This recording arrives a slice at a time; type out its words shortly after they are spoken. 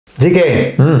GK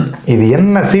இது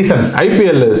என்ன season?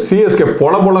 IPL CSK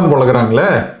பொலன்னு பொழக்கிறாங்களே.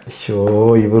 Show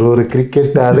இவர் ஒரு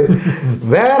கிரிக்கெட் ஆளு.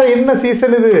 வேற என்ன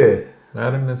சீசன் இது?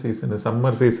 வேற என்ன சீசன்?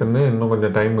 Summer season. இன்னும்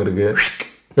கொஞ்சம் டைம் இருக்கு.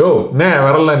 யோ நே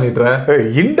வரல நீட்ற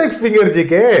இண்டெக்ஸ் ஃபிங்கர்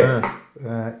ஜிகே.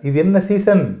 இது என்ன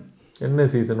சீசன்? என்ன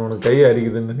சீசன்? உனக்கு கை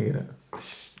அரிக்குதுன்னு நினைக்கிறேன்.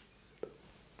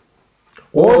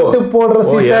 ஓட்டு போடுற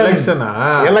சீசன். எலெக்ஷனா?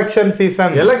 Election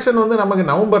season. எலெக்ஷன் வந்து நமக்கு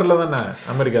நவம்பர்ல தானே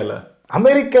அமெரிக்கால.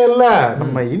 அமெரிக்கா இல்ல,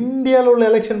 நம்ம இந்தியால உள்ள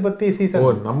எலெக்ஷன் பத்தி சீசன்.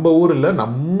 நம்ம ஊர் இல்ல,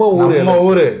 நம்ம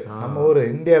ஊரு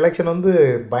இந்தியா எலெக்ஷன் வந்து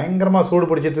பயங்கரமா சூடு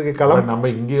பிடிச்சிட்டு இருக்கு களம். நம்ம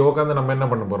இங்கே உட்காந்து நம்ம என்ன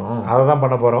பண்ண போறோம்? அததான்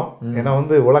பண்ண போறோம். ஏன்னா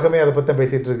வந்து உலகமே அதை பத்தி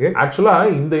பேசிட்டு இருக்கு. ஆக்சுவலா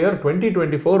இந்த இயர்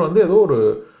 2024 வந்து ஏதோ ஒரு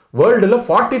வேர்ல்டுல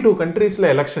 42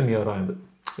 கண்ட்ரீஸ்ல எலெக்ஷன் இயர் ஆகுது.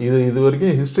 இது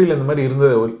வரைக்கும் ஹிஸ்டரியில் இந்த மாதிரி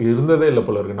இருந்ததே இல்லை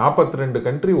போல இருக்கு. 42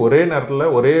 கண்ட்ரி ஒரே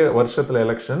நேரத்தில் ஒரே வருஷத்துல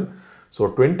எலெக்ஷன். ஸோ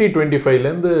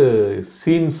 2025லேருந்து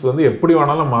சீன்ஸ் வந்து எப்படி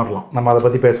வேணாலும் மாறலாம். நம்ம அதை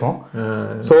பற்றி பேசுவோம்.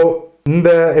 ஸோ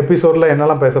இந்த எபிசோடில்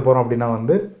என்னெல்லாம் பேச போகிறோம் அப்படின்னா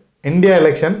வந்து இந்தியா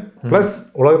எலெக்ஷன் ப்ளஸ்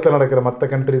உலகத்தில் நடக்கிற மற்ற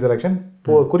கண்ட்ரிஸ் எலெக்ஷன்.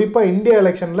 குறிப்பாக இந்தியா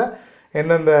எலெக்ஷனில்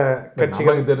எந்தெந்த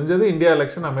கட்சிகள் தெரிஞ்சது இந்தியா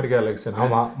எலெக்ஷன், அமெரிக்கா எலெக்ஷன்.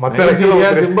 ஆமா, மற்ற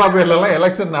எலெக்ஷன் ஜிம்பாப்வேலாம்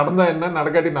எலெக்ஷன் நடந்தா என்ன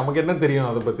நடக்காட்டி நமக்கு என்ன தெரியும்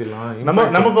அதை பத்திலாம்.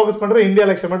 நம்ம ஃபோக்கஸ் பண்றது இந்தியா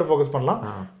எலெக்ஷன் மட்டும் ஃபோக்கஸ் பண்ணலாம்.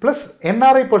 பிளஸ்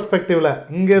என்ஆர்ஐ பெர்ஸ்பெக்டிவ்ல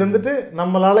இங்க இருந்துட்டு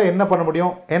நம்மளால என்ன பண்ண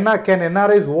முடியும், என்ன can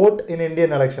NRIs vote in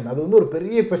Indian election, அது வந்து ஒரு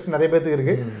பெரிய கொஸ்டின் நிறைய பேருக்கு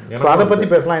இருக்கு. ஸோ அதை பத்தி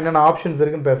பேசலாம், என்னென்ன ஆப்ஷன்ஸ்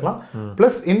இருக்குன்னு பேசலாம்.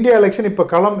 பிளஸ் இந்தியா எலெக்ஷன் இப்ப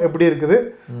களம் எப்படி இருக்குது,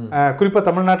 குறிப்பா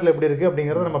தமிழ்நாட்டில் எப்படி இருக்கு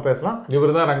அப்படிங்கறத நம்ம பேசலாம்.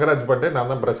 இவர் தான் ரங்கராஜ் பாண்டே,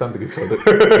 நான் தான் பிரசாந்த் கிஷோர்.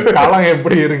 களம்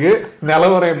எப்படி இருக்கு,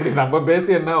 நிலவரம் எப்படி, நம்ம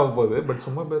பேசி என்ன ஆக போகுது, பட்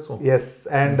சும்மா பேசுவோம். எஸ்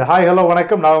அண்ட் ஹாய் ஹலோ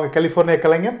வணக்கம், நான் உங்க கலிஃபோர்னியா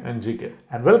கலைஞன் and GK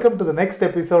and welcome to the next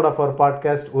episode of our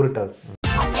podcast Uruttals.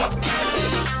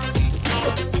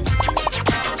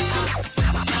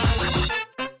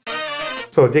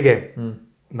 So GK,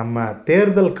 நம்ம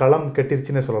தேர்தல் களம்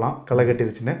கட்டிருச்சுன்னு சொல்லலாம், களை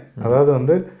கட்டிருச்சுன்னு. அதாவது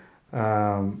வந்து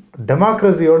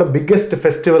டெமோக்ரஸியோட பிக்கெஸ்ட்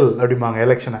ஃபெஸ்டிவல் அப்படிம்பாங்க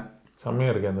எலெக்ஷனை. செம்மையா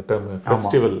இருக்கு அந்த டேர்ம்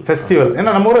ஃபெஸ்டிவல்.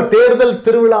 ஏன்னா நம்ம ஊர தேர்தல்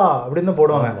திருவிழா அப்படின்னு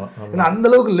போடுவாங்க. ஏன்னா அந்த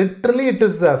அளவுக்கு லிட்டரலி இட்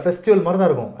இஸ் ஃபெஸ்டிவல் மாதிரி தான்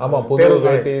இருக்கும். ஆமா, புது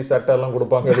வேட்டி சட்டை எல்லாம்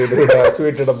கொடுப்பாங்க,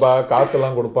 ஸ்வீட் டப்பா காசு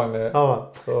எல்லாம் கொடுப்பாங்க. ஆமா,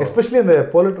 எஸ்பெஷலி இந்த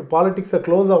பாலிடிக்ஸை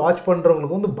க்ளோஸா வாட்ச்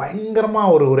பண்றவங்களுக்கு வந்து பயங்கரமா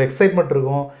ஒரு எக்ஸைட்மெண்ட்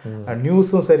இருக்கும்.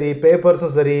 நியூஸும் சரி,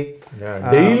 பேப்பர்ஸும் சரி,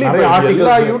 டெய்லி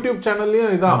எல்லா யூடியூப்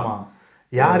சேனல்லையும் இதான். ஆமா,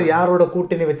 யார் யாரோட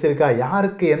கூட்டணி வச்சிருக்கா,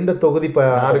 யாருக்கு எந்த தொகுதி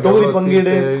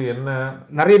பங்கீடு என்ன.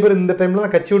 நிறைய பேர் இந்த டைம்ல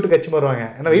தான் கட்சி விட்டு கட்சி மாறுவாங்க.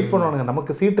 ஏன்னா வெயிட் பண்ணுவாங்க,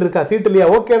 நமக்கு சீட் இருக்கா, சீட் இல்லையா,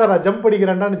 ஓகேடா நான் ஜம்ப்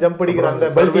அடிக்கிறேன்டான்னு ஜம்ப்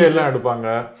அடிக்கிறாங்க. எல்லாம்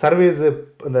எடுப்பாங்க சர்வேஸ்,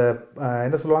 இந்த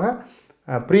என்ன சொல்லுவாங்க,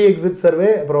 ப்ரீ எக்ஸிட்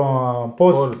சர்வே, அப்புறம்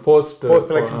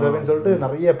போஸ்ட் எலெக்ஷன் சர்வேன்னு சொல்லிட்டு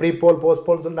நிறைய ப்ரீ போல் போஸ்ட்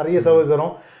போல் சொல்லிட்டு நிறைய சர்வேஸ்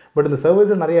வரும். பட் இந்த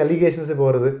சர்வீஸில் நிறைய அலிகேஷன்ஸ் இப்போ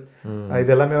வருது.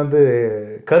 இது எல்லாமே வந்து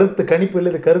கருத்து கணிப்பு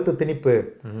இல்லை, இது கருத்து திணிப்பு,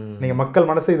 நீங்கள் மக்கள்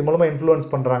மனசை இது மூலமாக இன்ஃப்ளூயன்ஸ்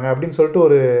பண்ணுறாங்க அப்படின்னு சொல்லிட்டு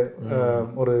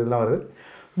ஒரு இதெல்லாம் வருது.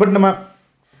 பட் நம்ம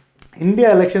இந்தியா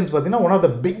எலெக்ஷன்ஸ் பார்த்தீங்கன்னா one of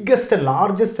the biggest and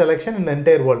largest election in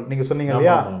entire world. நீங்கள் சொன்னீங்க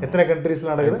இல்லையா, எத்தனை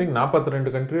கண்ட்ரீஸ்ல நடக்குது?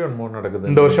 42 கண்ட்ரி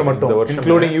நடக்குது இந்த வருஷம் மட்டும்,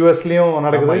 இன்க்ளூடிங் யூஎஸ்லயும்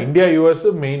நடக்குது. இந்தியா யூஎஸ்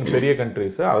மெயின் பெரிய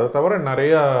கண்ட்ரிஸ், அதை தவிர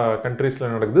நிறைய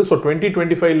கண்ட்ரீஸ்ல நடக்குது. ஸோ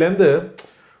 2025லேருந்து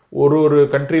ஒரு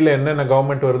கண்ட்ரியில் என்னென்ன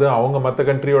கவர்மெண்ட் வருது, அவங்க மற்ற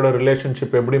கண்ட்ரியோட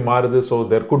ரிலேஷன்ஷிப் எப்படி மாறுது. So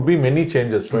there could be many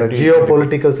changes. Jio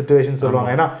political situation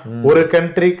சொல்லுவாங்க. ஏன்னா ஒரு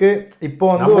கண்ட்ரிக்கு இப்போ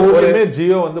வந்து ஒரே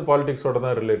ஜியோ வந்து பாலிடிக்ஸோட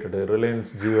தான் ரிலேட்டட்.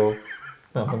 ரிலையன்ஸ் ஜியோ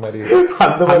அந்த மாதிரி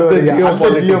ஜியோ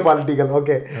பொலிட்டிக்கல்.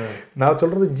 ஓகே, நான்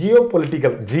சொல்றது ஜியோ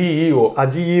பொலிட்டிக்கல், ஜிஇஓ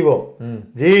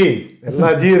ஜி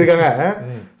எல்லா ஜி இருக்காங்க.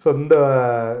 ஸோ இந்த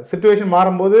சிச்சுவேஷன்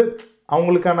மாறும்போது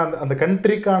அவங்களுக்கான அந்த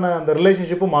கண்ட்ரிக்கான அந்த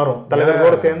ரிலேஷன்ஷிப்பும் மாறும்,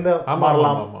 தலைவர்களோட சேர்ந்து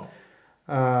மாறலாம்.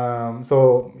 ஸோ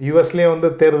யூஎஸ்லேயும் வந்து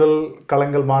தேர்தல்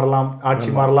களங்கள் மாறலாம், ஆட்சி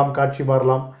மாறலாம், காட்சி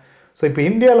மாறலாம். ஸோ இப்போ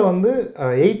இந்தியாவில் வந்து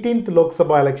 18th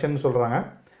லோக்சபா எலெக்ஷன் சொல்கிறாங்க.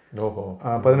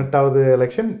 18வது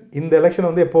எலெக்ஷன். இந்த எலெக்ஷன்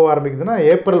வந்து எப்போ ஆரம்பிக்குதுன்னா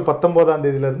ஏப்ரல் 19ஆம்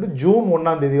தேதியிலேருந்து ஜூன்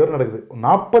 1ஆம் தேதி வரை நடக்குது.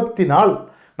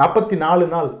 44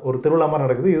 நாள் ஒரு திருவிழா மாதிரி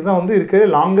நடக்குது. இதுதான் வந்து இருக்கிற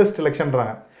லாங்கஸ்ட்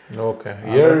எலெக்ஷன்றாங்க. Okay,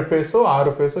 7 ஃபேஸோ 6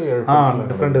 ஃபேஸோ 7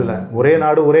 different. இல்ல ஒரே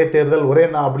நாடு ஒரே தேர்தல் ஒரே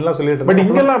அப்படிலாம் சொல்லிட்டு. பட்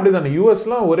இங்கெல்லாம் அப்படிதானே,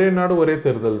 யூஎஸ்லாம் ஒரே நாடு ஒரே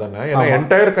தேர்தல் தானே. ஏன்னா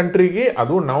என்டையர் கண்ட்ரிக்கு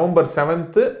அதுவும் நவம்பர்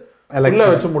 7th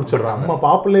எலெக்ஷன் வச்சு முடிச்சிடுறாங்க. நம்ம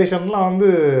பாப்புலேஷன்லாம் வந்து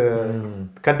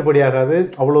கட்டுப்படி ஆகாது,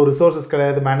 அவ்வளோ ரிசோர்ஸஸ்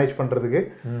கிடையாது மேனேஜ் பண்றதுக்கு.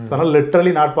 ஸோ அதனால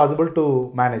literally not possible to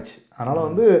manage. அதனால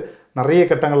வந்து நிறைய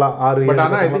கட்டங்களா 6. பட்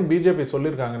ஆனால் ஐ திங்க் பிஜேபி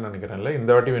சொல்லியிருக்காங்கன்னு நினைக்கிறேன்ல, இந்த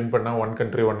வாட்டி வின் பண்ணா 1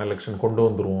 country 1 election கொண்டு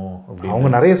வந்துருவோம் அப்படின்னு அவங்க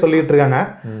நிறைய சொல்லிட்டு இருக்காங்க.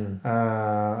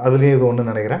 அதுலேயும் இது ஒன்று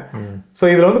நினைக்கிறேன். ஸோ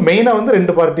இதில் வந்து மெயினாக வந்து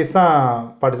 2 பார்ட்டிஸ் தான்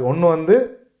பார்ட்டிஸ். ஒன்று வந்து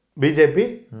பிஜேபி,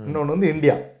 இன்னொன்று வந்து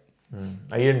இந்தியா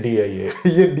INDIA.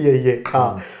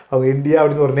 அவங்க இந்தியா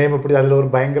அப்படின்னு ஒரு நேம் எப்படி, அதில் ஒரு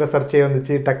பயங்கர சர்ச்சை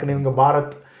வந்துச்சு. டக்குன்னு இவங்க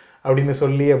பாரத் அப்படின்னு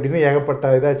சொல்லி அப்படின்னு ஏகப்பட்ட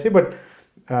இதாச்சு. பட்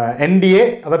என்டிஏ,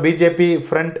 அதாவது பிஜேபி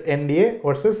ஃப்ரண்ட் என்டிஏ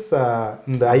வர்சஸ்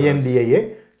இந்த INDIA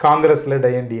Congress let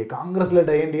INDIA. Congress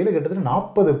let ஐஎன்டிஏல கிட்டத்தட்ட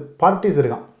 40 பார்ட்டிஸ்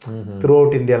இருக்கான் த்ரூ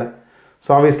அவுட் இந்தியாவில். ஸோ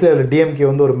ஆப்வியஸ்லி அதில் டிஎம்கே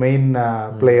வந்து ஒரு மெயின்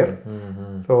பிளேயர்.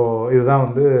 ஸோ இதுதான்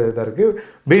வந்து இதாக இருக்குது.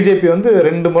 பிஜேபி வந்து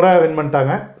 2 முறை வின்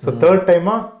பண்ணிட்டாங்க. ஸோ 3rd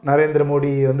டைமாக நரேந்திர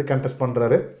மோடி வந்து கண்டெஸ்ட்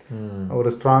பண்ணுறாரு,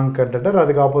 ஒரு ஸ்ட்ராங் கண்டெண்டர்.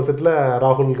 அதுக்கு ஆப்போசிட்டில்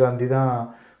ராகுல் காந்தி தான்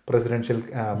பிரசிடென்ஷியல்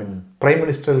ஐ மீன் பிரைம்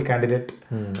மினிஸ்டர் கேண்டிடேட்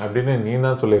அப்படின்னு நீ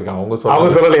தான் சொல்லியிருக்காங்க.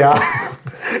 அவங்க சொல்லலையா?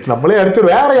 நம்மளே அடிச்சு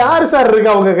வேற யாரு சார்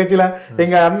இருக்கா அவங்க கட்சியில?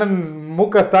 எங்க அண்ணன்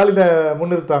மு.க. ஸ்டாலினை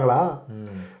முன்னிறுத்தாங்களா?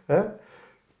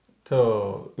 ஸோ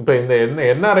இப்போ இந்த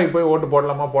என்ஆர்ஐ போய் ஓட்டு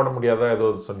போடலாமா போட முடியாதா ஏதோ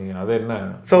சொன்னீங்க, அது என்ன?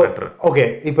 ஸோ ஓகே,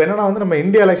 இப்போ என்னன்னா வந்து நம்ம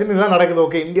இந்தியா எலெக்ஷன் இதெல்லாம் நடக்குது.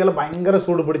 ஓகே, இந்தியாவில் பயங்கர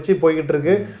சூடு பிடிச்சி போய்கிட்டு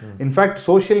இருக்கு. இன்ஃபேக்ட்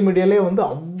சோஷியல் மீடியாலே வந்து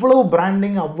அவ்வளோ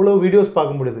பிராண்டிங், அவ்வளோ வீடியோஸ்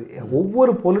பார்க்க முடியுது.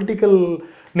 ஒவ்வொரு பொலிட்டிக்கல்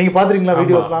நீங்க பாத்துறீங்களா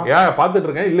வீடியோஸ்லாம்? பார்த்துட்டு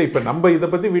இருக்கேன். இல்லை இப்போ நம்ம இதை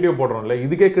பத்தி வீடியோ போடுறோம்ல,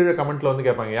 இதுக்கே கீழே கமெண்ட்ல வந்து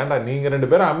கேட்பாங்க, ஏன்டா நீங்க 2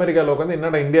 பேரும் அமெரிக்காவில் உட்காந்து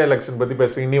என்னடா இந்தியா எலெக்ஷன் பத்தி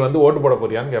பேசுறீங்க, நீ வந்து ஓட்டு போட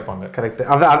போறியான்னு கேட்பாங்க. கரெக்ட்.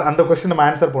 அந்த கொஸ்டின் நம்ம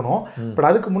ஆன்சர் பண்ணுவோம். பட்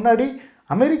அதுக்கு முன்னாடி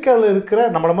அமெரிக்காவில் இருக்கிற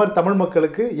நம்மள மாதிரி தமிழ்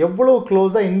மக்களுக்கு எவ்வளவு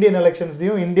க்ளோஸா இந்தியன்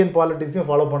எலெக்ஷன்ஸையும் இந்தியன் பாலிட்டிக்ஸையும்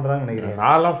ஃபாலோ பண்றாங்கன்னு நினைக்கிறேன்.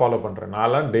 நான்லாம் ஃபாலோ பண்றேன்.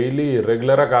 நான்லாம் டெய்லி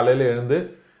ரெகுலரா காலையில எழுந்து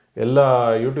எல்லா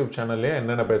யூடியூப் சேனல்லையும்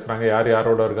என்னென்ன பேசுறாங்க, யார்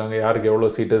யாரோட இருக்காங்க, யாருக்கு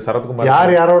எவ்வளவு சீட்டு, சரத்குமார்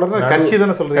யார் யாரோட கட்சி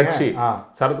தானே சொல்றீங்க, கட்சி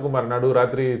சரத்குமார் நடு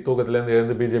ராத்திரி தூக்கத்துல இருந்து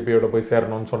எழுந்து பிஜேபியோட போய்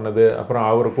சேரணும்னு சொன்னது, அப்புறம்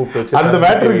அவரை கூப்பிட்டு வச்சு அந்த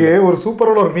மேட்டருக்கு ஒரு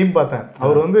சூப்பரான ஒரு மீம் பார்த்தேன்.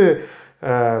 அவர் வந்து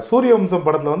சூரியவம்சம்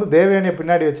படத்துல வந்து தேவயானியை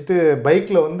பின்னாடி வச்சுட்டு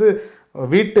பைக்ல வந்து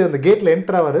வீட்டு அந்த கேட்ல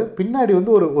என்டர் ஆவாரு. பின்னாடி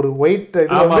வந்து ஒரு ஒயிட்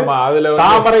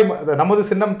தாமரை, நமது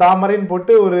சின்னம் தாமரைன்னு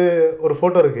போட்டு ஒரு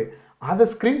போட்டோ இருக்கு. அதை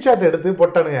ஸ்கிரீன்ஷாட் எடுத்து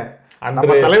போட்டானுங்க.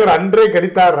 நம்ம தலைவர் அன்றே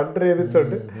கடித்தார், அன்றே எதுன்னு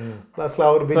சொல்லிட்டு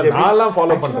அவர்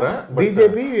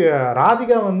பிஜேபி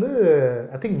ராதிகா வந்து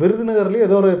ஐ திங்க் விருதுநகர்லயும்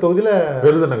ஏதோ ஒரு தொகுதியில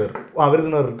விருதுநகர்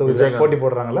தொகுதியில போட்டி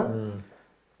போடுறாங்களா?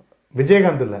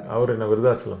 விஜயகாந்த் இல்ல, அவர் என்ன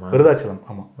விருதாச்சலம்.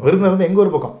 ஆமா, விருதுநகர் வந்து எங்க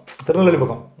ஒரு பக்கம், திருநெல்வேலி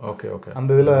பக்கம். Okay okay.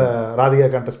 அந்த இதுல ராதிகா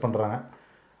கான்டெஸ்ட் பண்றாங்க.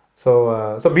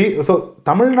 ஸோ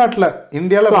தமிழ்நாட்டில்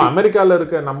இந்தியாவில் அமெரிக்காவில்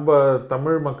இருக்க நம்ம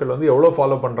தமிழ் மக்கள் வந்து எவ்வளோ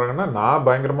ஃபாலோ பண்ணுறாங்கன்னா, நான்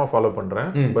பயங்கரமாக ஃபாலோ பண்ணுறேன்.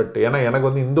 பட் ஏன்னா எனக்கு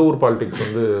வந்து இந்த ஊர் பாலிடிக்ஸ்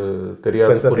வந்து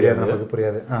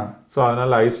புரியாது. ஸோ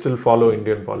அதனால I still follow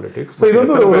Indian politics. So இது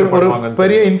வந்து ஒரு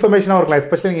பெரிய இன்ஃபர்மேஷனாக இருக்கலாம்.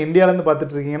 எஸ்பெஷலி நீங்கள் இந்தியாவிலேருந்து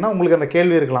பார்த்துட்டு இருக்கீங்கன்னா உங்களுக்கு அந்த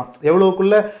கேள்வி இருக்கலாம்,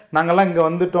 எவ்வளோக்குள்ள நாங்கள்லாம் இங்கே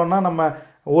வந்துட்டோம்னா நம்ம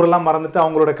ஊரெல்லாம் மறந்துட்டு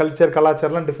அவங்களோட கல்ச்சர்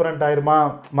கலாச்சாரம்லாம் டிஃப்ரெண்ட் ஆயிருமா,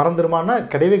 மறந்துடுமான்னா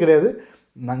கிடையவே கிடையாது.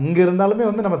 இங்கே இருந்தாலுமே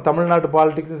வந்து நம்ம தமிழ்நாட்டு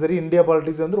பாலிடிக்ஸும் சரி, இந்தியா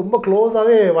பாலிடிக்ஸ் வந்து ரொம்ப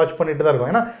க்ளோஸாகவே வாட்ச் பண்ணிட்டு தான்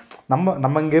இருக்கோம். ஏன்னா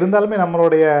நம்ம இங்கே இருந்தாலுமே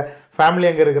நம்மளுடைய ஃபேமிலி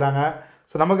அங்கே இருக்கிறாங்க.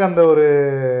 ஸோ நமக்கு அந்த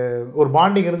ஒரு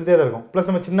பாண்டிங் இருந்துகிட்டே தான் இருக்கும்.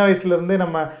 ப்ளஸ் நம்ம சின்ன வயசுலேருந்தே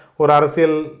நம்ம ஒரு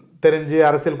அரசியல் தெரிஞ்சு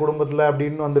அரசியல் குடும்பத்தில்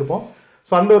அப்படின்னு வந்திருப்போம்.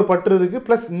 ஸோ அந்த ஒரு பற்று இருக்குது.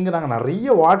 ப்ளஸ் இங்கே நாங்கள்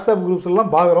நிறைய வாட்ஸ்அப் குரூப்ஸ்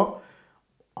எல்லாம் பார்க்குறோம்.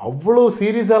 அவ்வளோ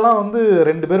சீரியஸாலாம் வந்து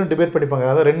 2 பேரும் டிபேட் பண்ணிப்பாங்க.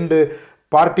 அதாவது 2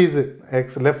 பார்ட்டிஸு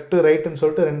எக்ஸ் லெஃப்ட் ரைட்டுன்னு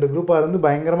சொல்லிட்டு 2 குரூப்பாக இருந்து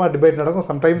பயங்கரமாக டிபேட் நடக்கும்.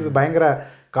 சம்டைம்ஸ் பயங்கர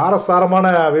காரசாரமான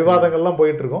விவாதங்கள்லாம்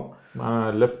போயிட்டுருக்கோம்.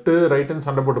 லெஃப்ட்டு ரைட்டுன்னு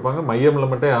சண்டை போட்டுப்பாங்க,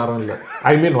 மையமில் மட்டும் யாரும் இல்லை.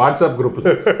 ஐ மீன் வாட்ஸ்அப் குரூப்பில்.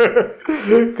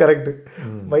 கரெக்டு.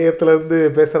 மையத்தில் இருந்து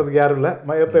பேசுகிறதுக்கு யாரும் இல்லை.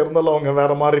 மையத்தில் இருந்தாலும் அவங்க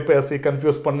வேறு மாதிரி பேசி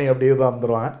கன்ஃபியூஸ் பண்ணி அப்படியே தான்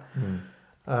வந்துடுவாங்க.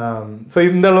 ஸோ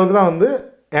இந்த அளவுக்கு தான் வந்து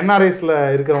என்ஆர்ஐஸில்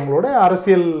இருக்கிறவங்களோட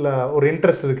அரசியல் ஒரு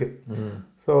இன்ட்ரெஸ்ட் இருக்குது.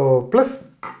 ஸோ ப்ளஸ்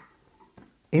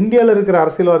இந்தியாவில் இருக்கிற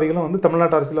அரசியல்வாதிகளும் வந்து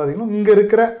தமிழ்நாட்டு அரசியல்வாதிகளும் இங்கே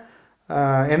இருக்கிற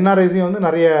என்ஆர்ஐஸையும் வந்து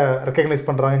நிறைய ரெக்கக்னைஸ்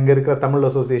பண்ணுறாங்க. இங்கே இருக்கிற Tamil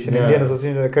association, Indian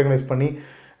association recognise பண்ணி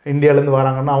இந்தியாவிலேருந்து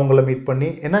வராங்கன்னா அவங்கள மீட் பண்ணி,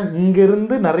 ஏன்னா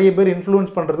இங்கேருந்து நிறைய பேர்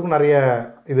இன்ஃப்ளூயன்ஸ் பண்ணுறதுக்கும் நிறைய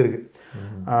இது இருக்குது.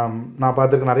 நான்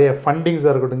பார்த்துருக்கேன் நிறைய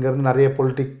ஃபண்டிங்ஸாக இருக்கட்டும், இங்கேருந்து நிறைய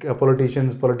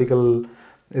பொலிட்டிஷியன்ஸ் பொலிட்டிக்கல்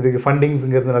இதுக்கு ஃபண்டிங்ஸ்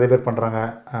இங்கேருந்து நிறைய பேர் பண்ணுறாங்க.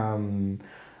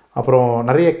 அப்புறம்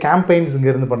நிறைய கேம்பெயின்ஸ்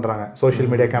இங்கேருந்து பண்ணுறாங்க. சோஷியல்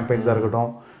மீடியா கேம்பெயின்ஸாக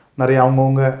இருக்கட்டும், நிறைய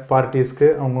அவங்கவுங்க பார்ட்டிஸ்க்கு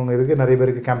அவங்கவுங்க இதுக்கு நிறைய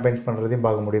பேருக்கு கேம்பெயின்ஸ் பண்ணுறதையும்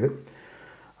பார்க்க முடியுது.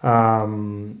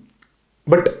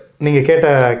 பட் நீங்கள் கேட்ட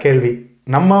கேள்வி,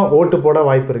 நம்ம ஓட்டு போட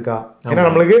வாய்ப்பு இருக்கா? ஏன்னா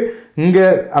நம்மளுக்கு இங்கே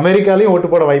அமெரிக்காலையும் ஓட்டு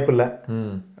போட வாய்ப்பு இல்லை.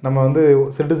 நம்ம வந்து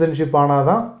சிட்டிசன்ஷிப் ஆனால்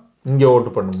தான் இங்கே ஓட்டு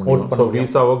பண்ண முடியும்.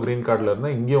 விசாவோ கிரீன் கார்டில்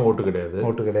இருந்தால் இங்கேயும் ஓட்டு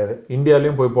கிடையாது.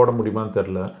 இந்தியாலையும் போய் போட முடியுமான்னு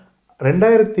தெரில.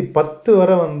 2010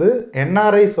 வரை வந்து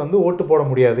என்ஆர்ஐஸ் வந்து ஓட்டு போட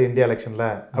முடியாது இந்தியா எலெக்ஷனில்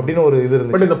அப்படின்னு ஒரு இது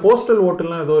இருந்துச்சு. பட் இந்த போஸ்டல்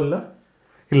ஓட்டுலாம் எதுவும்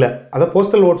இல்லை. அதான்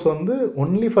போஸ்டல் ஓட்ஸ் வந்து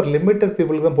ஒன்லி ஃபார் லிமிட்டட்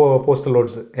பீப்புளுக்கு தான் போஸ்டல்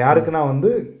ஓட்ஸ். யாருக்குன்னா வந்து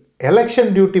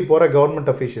எலெக்ஷன் டியூட்டி போகிற கவர்மெண்ட்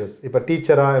அஃபீஷியல்ஸ், இப்போ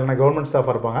டீச்சராக இல்லைனா கவர்மெண்ட்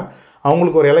ஸ்டாஃபாக இருப்பாங்க,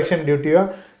 அவங்களுக்கு ஒரு எலெக்ஷன்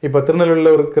டியூட்டியாக, இப்போ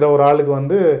திருநெல்வேலியில் இருக்கிற ஒரு ஆளுக்கு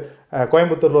வந்து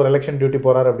கோயம்புத்தூரில் ஒரு எலெக்ஷன் டியூட்டி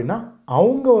போகிறாரு அப்படின்னா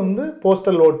அவங்க வந்து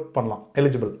போஸ்டல் ஓட் பண்ணலாம்,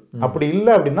 எலிஜிபிள். அப்படி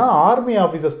இல்லை அப்படின்னா ஆர்மி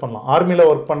ஆஃபீஸர்ஸ் பண்ணலாம். ஆர்மியில்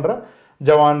ஒர்க் பண்ணுற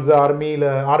ஜவான்ஸ், ஆர்மி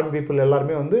பீப்புள்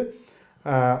எல்லாருமே வந்து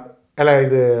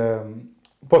இது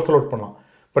போஸ்டல் ஓட் பண்ணலாம்.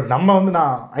 பட் நம்ம வந்து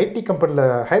நான் ஐடி கம்பெனியில்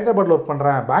ஹைதராபாத்தில் ஒர்க்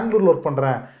பண்ணுறேன், பெங்களூரில் ஒர்க்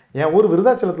பண்ணுறேன், என் ஊர்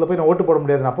விருதாச்சலத்தில் போய் நான் ஓட்டு போட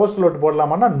முடியாது, நான் போஸ்டல் ஓட்டு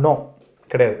போடலாமான்னா நோ,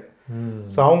 கிடையாது.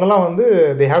 ஸோ அவங்கெல்லாம் வந்து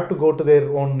they have to go to their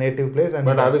own native place.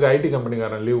 But அதுக்கு ஐடி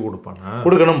கம்பெனிக்காரன் லீவ்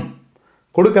கொடுக்கணும்.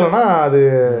 கொடுக்கலன்னா அது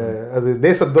அது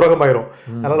தேச துரோகம் ஆயிரும்.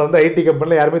 அதனால் வந்து ஐடி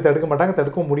கம்பெனியில் யாருமே தடுக்க மாட்டாங்க,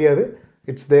 தடுக்கவும் முடியாது.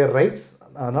 It's there rights.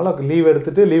 அதனால் லீவ்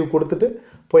எடுத்துட்டு லீவ் கொடுத்துட்டு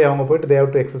போய் அவங்க போயிட்டு they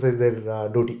have to exercise there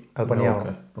duty. அது பண்ணி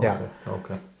ஆகணும்.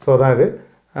 ஓகே. ஸோ அதான் இது.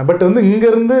 பட் வந்து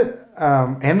இங்கேருந்து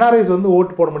என்ஆர்ஐஸ் வந்து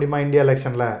ஓட்டு போட முடியுமா இந்தியா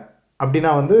எலெக்ஷனில் அப்படின்னா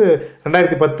வந்து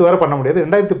 2010 வரை பண்ண முடியாது.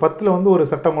 2010 வந்து ஒரு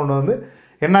சட்டம் கொண்டு வந்து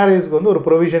என்ஆர்ஐஸ்க்கு வந்து ஒரு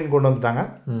ப்ரொவிஷன் கொண்டு வந்துட்டாங்க.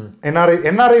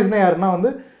 என்ஆர்ஐஸ்னால் யாருன்னா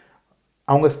வந்து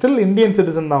அவங்க ஸ்டில் இந்தியன்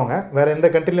சிட்டிசன் தான். அவங்க வேறு எந்த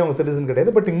கண்ட்ரிலையும் அவங்க சிட்டிசன்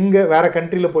கிடையாது. பட் இங்கே வேறு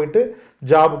கண்ட்ரியில் போயிட்டு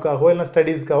ஜாபுக்காகவோ இல்லை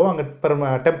ஸ்டடீஸ்க்காகவோ அங்கே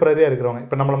டெம்பரரியாக இருக்கிறவங்க,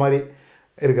 இப்போ நம்மளை மாதிரி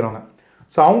இருக்கிறவங்க.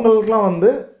 ஸோ அவங்களுக்குலாம்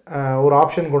வந்து ஒரு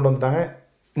ஆப்ஷன் கொண்டு வந்துட்டாங்க.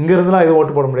 இங்கேருந்துலாம் எதுவும்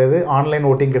ஓட்டு போட முடியாது, ஆன்லைன்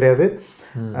ஓட்டிங் கிடையாது,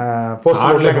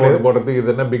 போடுறதுக்கு இது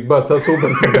என்ன பிக் பாஸா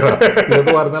சூப்பர் சிங்கரா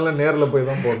எதுவாக இருந்தாலும் நேரில் போய்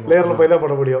தான்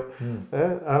போட முடியும்.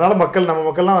 அதனால நம்ம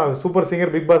மக்கள்லாம் சூப்பர்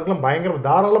சிங்கர் பிக் பாஸ்க்குலாம் பயங்கர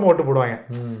தாராளமாக ஓட்டு போடுவாங்க.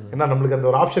 ஏன்னா நம்மளுக்கு அந்த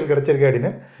ஒரு ஆப்ஷன் கிடைச்சிருக்கு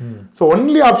அப்படின்னு. ஸோ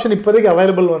ஒன்லி ஆப்ஷன் இப்போதைக்கு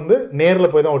அவைலபிள் வந்து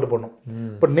நேரில் போய் தான் ஓட்டு போடணும்.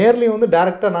 பட் நேர்லையும் வந்து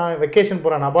டேரெக்டாக நான் வெக்கேஷன்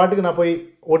போகிறேன், நான் பாட்டுக்கு நான் போய்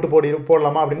ஓட்டு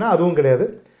போடலாமா அப்படின்னா அதுவும் கிடையாது.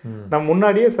 நம்ம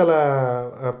முன்னாடியே சில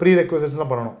ப்ரீ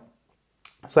ரெக்வசிஷன்ஸ்லாம் பண்ணணும்.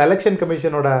 ஸோ எலெக்ஷன்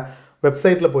கமிஷனோட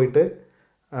வெப்சைட்டில் போயிட்டு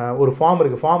ஒரு ஃபார்ம்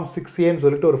இருக்குது, ஃபார்ம் 6A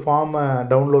சொல்லிட்டு ஒரு ஃபார்மை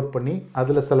டவுன்லோட் பண்ணி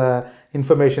அதில் சில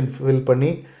இன்ஃபர்மேஷன் ஃபில்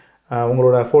பண்ணி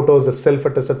உங்களோட ஃபோட்டோஸ், செல்ஃப்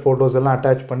அட்டஸ்டட் ஃபோட்டோஸ் எல்லாம்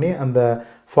அட்டாச் பண்ணி அந்த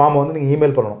ஃபார்மை வந்து நீங்கள்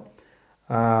இமெயில் பண்ணணும்.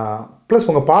 ப்ளஸ்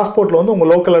உங்கள் பாஸ்போர்ட்டில் வந்து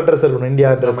உங்கள் லோக்கல் அட்ரஸ் இருக்கணும், இந்தியா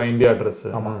அட்ரஸ்.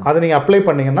 ஆமாம், அதை நீங்கள் அப்ளை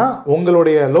பண்ணிங்கன்னா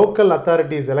உங்களுடைய லோக்கல்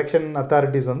அத்தாரிட்டிஸ், எலெக்ஷன்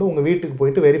அத்தாரிட்டிஸ் வந்து உங்கள் வீட்டுக்கு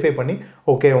போயிட்டு வெரிஃபை பண்ணி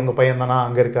ஓகே உங்கள் பையன் தானா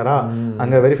அங்கே இருக்காரா,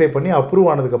 அங்கே வெரிஃபை பண்ணி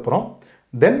அப்ரூவ் ஆனதுக்கப்புறம்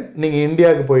தென் நீங்கள்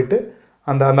இந்தியாவுக்கு போயிட்டு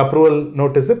அந்த அப்ரூவல்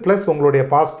நோட்டீஸு ப்ளஸ் உங்களுடைய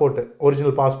பாஸ்போர்ட்டு,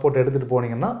 ஒரிஜினல் பாஸ்போர்ட் எடுத்துகிட்டு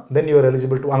போனீங்கன்னா தென் யூஆர்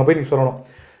எலிஜிபிள் டு, அங்கே போய் நீங்கள் சொல்லணும்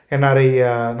என்ஆர்ஐ,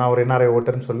 நான் ஒரு என்ஆர்ஐ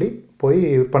ஓட்டர்னு சொல்லி போய்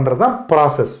பண்ணுறது தான்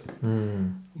ப்ராசஸ்.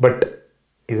 பட்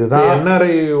இதுதான்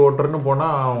என்ஆர்ஐ ஓட்டர்னு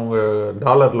போனால் அவங்க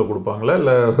டாலரில் கொடுப்பாங்களா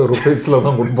இல்லை ருபீஸில்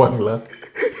தான் கொடுப்பாங்களா?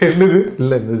 என்னது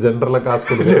இல்லை இந்த ஜென்ரலாக காசு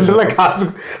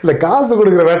காசு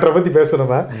கொடுக்குற மேட்டரை பற்றி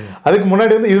பேசணும். அதுக்கு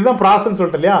முன்னாடி வந்து இதுதான் ப்ராசஸ்ன்னு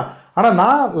சொல்லிட்டேன் இல்லையா. ஆனால்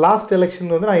நான் லாஸ்ட்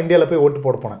எலெக்ஷன் வந்து நான் இந்தியாவில் போய் ஓட்டு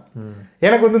போட போனேன்.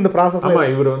 எனக்கு வந்து இந்த ப்ராசஸ்,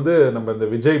 இவர் வந்து நம்ம இந்த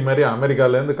விஜய் மாதிரி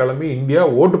அமெரிக்காலேருந்து கிளம்பி இந்தியா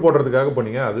ஓட்டு போடுறதுக்காக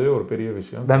போனீங்க, அதுவே ஒரு பெரிய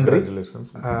விஷயம். நன்றி.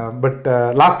 பட்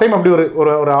லாஸ்ட் டைம் அப்படி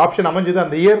ஒரு ஆப்ஷன் அமைஞ்சது.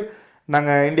 அந்த இயர்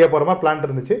நாங்கள் இந்தியா போகிற மாதிரி பிளான்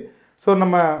இருந்துச்சு. ஸோ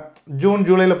நம்ம ஜூன்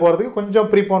ஜூலையில் போகிறதுக்கு கொஞ்சம்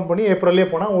ப்ரீபோன் பண்ணி ஏப்ரல்லே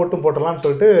போனால் ஓட்டும் போட்டலாம்னு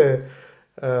சொல்லிட்டு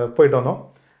போயிட்டு வந்தோம்.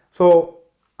 ஸோ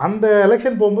அந்த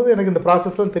எலெக்ஷன் போகும்போது எனக்கு இந்த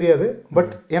ப்ராசஸ்லாம் தெரியாது.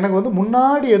 பட் எனக்கு வந்து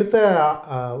முன்னாடி எடுத்த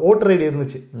ஓட்டர் ஐடி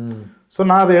இருந்துச்சு. ஸோ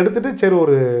நான் அதை எடுத்துகிட்டு சரி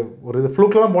ஒரு இது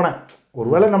ஃப்ளூக்கில் தான் போனேன்.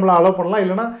 ஒருவேளை நம்மளை அலோவ் பண்ணலாம்,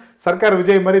 இல்லைனா சர்க்கார்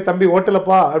விஜய் மாதிரி தம்பி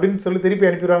ஓட்டலப்பா அப்படின்னு சொல்லி திருப்பி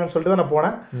அனுப்பிடுவாங்கன்னு சொல்லிட்டு தான் நான்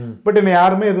போனேன். பட் என்னை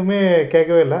யாருமே எதுவுமே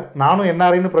கேட்கவே இல்லை. நானும்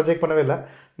என்ஆர்ஐன்னு ப்ரொஜெக்ட் பண்ணவே இல்லை.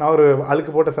 நான் ஒரு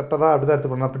அழுக்கு போட்ட சட்டை தான் அப்படி தான்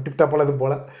எடுத்து பண்ணேன். இப்போ டிப்டாப்பெல்லாம் எதுவும்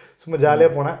போல, சும்மா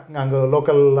ஜாலியாக போனேன். அங்கே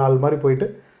லோக்கல் ஆள் மாதிரி போயிட்டு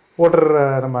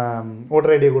நம்ம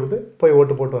ஓட்டர் ஐடியை கொடுத்து போய்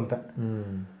ஓட்டு போட்டு வந்துட்டேன்.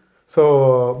 ஸோ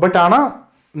பட் ஆனால்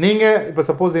நீங்கள் இப்போ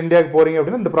சப்போஸ் இந்தியாவுக்கு போகிறீங்க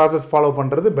அப்படின்னா இந்த ப்ராசஸ் ஃபாலோ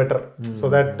பண்ணுறது பெட்டர். ஸோ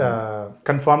தட்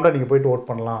கன்ஃபார்ம்டாக நீங்கள் போயிட்டு ஓட்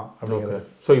பண்ணலாம் அப்படிங்கிறது.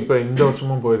 ஸோ இப்போ இந்த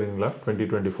வருஷமும் போயிருங்களா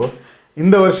 2024?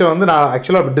 இந்த வருஷம் வந்து நான்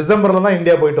ஆக்சுவலாக டிசம்பரில் தான்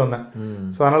இந்தியா போயிட்டு வந்தேன்.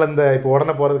 ஸோ அதனால் இப்போ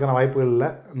உடனே போகிறதுக்கான வாய்ப்புகள் இல்லை.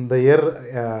 இந்த இயர்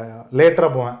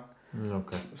லேட்டராக போவேன்.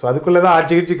 ஓகே. ஸோ அதுக்குள்ளே தான்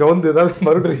ஆட்சி கவுந்து ஏதாவது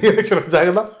மறுபடியும் ரீஎலெக்ஷன்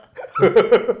வச்சாங்கன்னா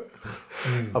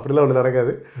அப்படிலாம் ஒன்று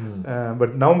நடக்காது.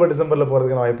 பட் நவம்பர் டிசம்பரில்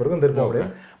போகிறதுக்கான வாய்ப்பு இருக்கும், திரும்ப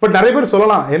முடியும். பட் நிறைய பேர்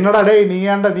சொல்லலாம், என்னடா டேய் நீ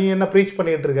என்ன ப்ரீச்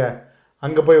பண்ணிட்டு இருக்க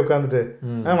அங்கே போய் உட்காந்துட்டு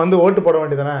வந்து ஓட்டு போட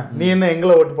வேண்டியதானே, நீ என்ன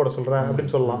எங்களை ஓட்டு போட சொல்கிற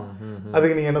அப்படின்னு சொல்லலாம்.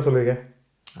 அதுக்கு நீங்கள் என்ன சொல்லுவீங்க?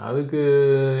 அதுக்கு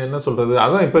என்ன சொல்கிறது,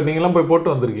 அதான் இப்போ நீங்களாம் போய்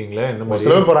போட்டு வந்திருக்கீங்களே, இந்த மாதிரி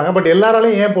சிலர் போகிறாங்க. பட்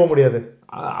எல்லாராலையும் ஏன் போக முடியாது?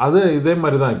 அது இதே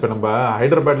மாதிரி தான். இப்போ நம்ம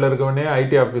ஹைதராபாத்தில் இருக்கவனே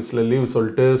ஐடி ஆஃபீஸில் லீவ்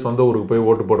சொல்லிட்டு சொந்த ஊருக்கு போய்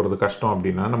ஓட்டு போடுறது கஷ்டம்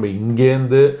அப்படின்னா, நம்ம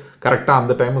இங்கேருந்து கரெக்டாக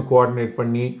அந்த டைமுக்கு கோஆர்டினேட்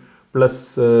பண்ணி ப்ளஸ்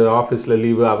ஆஃபீஸில்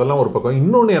லீவு அதெல்லாம் ஒரு பக்கம்.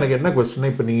 இன்னொன்று எனக்கு என்ன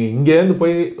கொஸ்டின்னா, இப்போ நீங்கள் இங்கேருந்து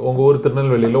போய் உங்கள் ஊர்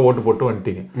திருநெல்வேலியில் ஓட்டு போட்டு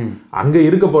வந்துட்டீங்க, அங்கே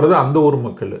இருக்க போகிறது அந்த ஊர்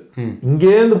மக்கள்.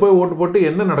 இங்கேருந்து போய் ஓட்டு போட்டு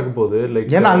என்ன நடக்க போகுது?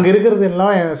 லைக் ஏன்னா அங்கே இருக்கிறது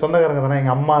எல்லாம் என் சொந்தக்காரங்க தானே,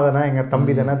 எங்கள் அம்மா தானே, எங்கள்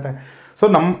தம்பி தானே. ஸோ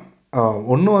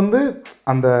ஒன்று வந்து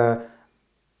அந்த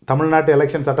தமிழ்நாட்டு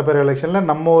எலெக்ஷன், சட்டப்பேரவை எலெக்ஷனில்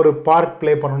நம்ம ஒரு பார்ட்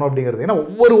ப்ளே பண்ணணும் அப்படிங்கிறது. ஏன்னா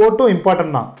ஒவ்வொரு ஓட்டும்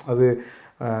இம்பார்ட்டன்ட் தான். அது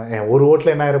ஒரு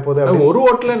ஓட்டில் என்ன ஆகிருப்போது, ஒரு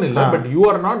ஓட்டில் இல்லை, but you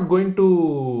are not going to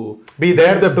be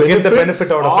there to get the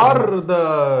benefit R தி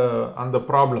அந்த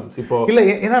ப்ராப்ளம்ஸ். இப்போ இல்லை,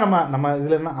 ஏன்னா நம்ம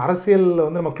இதில் என்ன அரசியலில்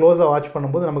வந்து நம்ம க்ளோஸாக வாட்ச்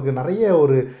பண்ணும்போது நமக்கு நிறைய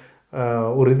ஒரு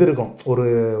இது இருக்கும்,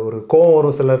 ஒரு கோவம்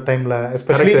வரும் சில டைமில்.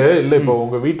 எஸ்பெஷலி இல்லை, இப்போ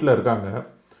உங்கள் வீட்டில் இருக்காங்க,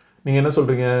 நீங்கள் என்ன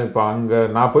சொல்கிறீங்க, இப்போ அங்கே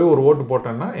நான் போய் ஒரு ஓட்டு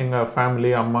போட்டேன்னா எங்கள்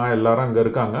ஃபேமிலி அம்மா எல்லாரும் அங்கே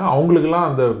இருக்காங்க, அவங்களுக்குலாம்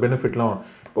அந்த பெனிஃபிட்லாம்.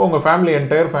 இப்போ உங்கள் ஃபேமிலி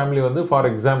என்டையர் ஃபேமிலி வந்து ஃபார்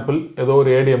எக்ஸாம்பிள் ஏதோ ஒரு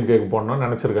ஏடிஎம்கேக்கு போடணும்னு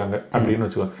நினச்சிருக்காங்க அப்படின்னு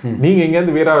வச்சுக்கோங்க. நீங்கள்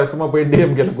இங்கேருந்து வீராவேசமாக போய்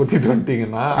டிஎம்கேல குத்திட்டு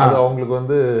வந்துட்டீங்கன்னா அது அவங்களுக்கு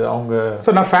வந்து அவங்க.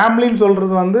 ஸோ நான் ஃபேமிலின்னு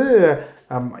சொல்கிறது வந்து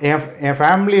என்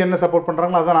ஃபேமிலி என்ன சப்போர்ட்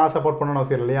பண்ணுறாங்களோ அதான் நான் சப்போர்ட் பண்ணணும்னு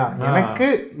அவசியம் இல்லையா. எனக்கு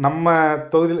நம்ம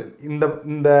தொகுதியில் இந்த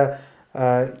இந்த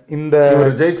இந்த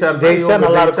ஜெயிச்சா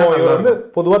நல்லா இருக்கும். இவர் வந்து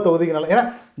பொதுவாக தொகுதிக்கு நல்லா, ஏன்னா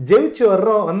ஜெயிச்சு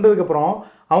வந்ததுக்கப்புறம்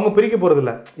அவங்க பிரிக்க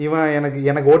போகிறதில்ல. இவன்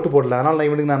எனக்கு ஓட்டு போடல அதனால் நான்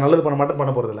இவனுக்கு நான் நல்லது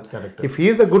பண்ண போகிறதில்ல. If he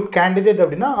is a good candidate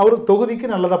அப்படின்னா அவர் தொகுதிக்கு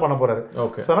நல்லதாக பண்ண போகிறாரு.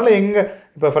 ஸோ அதனால்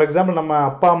இப்போ ஃபார் எக்ஸாம்பிள் நம்ம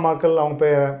அப்பா அம்மாக்கள்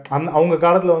அவங்க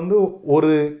காலத்தில் வந்து ஒரு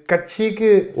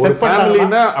கட்சிக்கு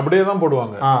அப்படியே தான்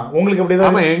போடுவாங்க. உங்களுக்கு அப்படியே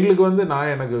தான். எங்களுக்கு வந்து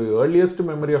எனக்கு ஏர்லியஸ்ட்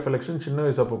மெமரி ஆஃப் எலெக்ஷன் சின்ன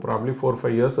வயசு அப்போ ப்ராப்ளி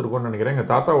 4-5 இயர்ஸ் இருக்கும்னு நினைக்கிறேன். எங்கள்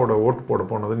தாத்தாவோட ஓட்டு போட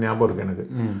போனது ஞாபகம் இருக்கு எனக்கு.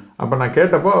 அப்போ நான்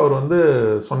கேட்டப்போ அவர் வந்து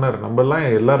சொன்னார், நம்ம எல்லாம்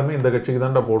எல்லாருமே இந்த கட்சிக்கு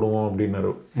தான்டா போடுவோம்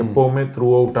அப்படின்னாரு. எப்பவுமே த்ரூ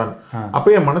அவுட்டான். அப்போ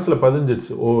என் மனசுல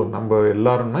பதிஞ்சிடுச்சு, ஓ நம்ம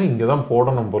எல்லாரும்னா இங்கதான்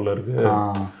போடணும் போல இருக்கு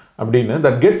அப்படின்னு.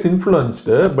 That gets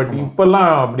influenced. பட்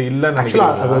இப்பெல்லாம் அப்படி இல்லைன்னு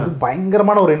நினைக்கிறேன். அது வந்து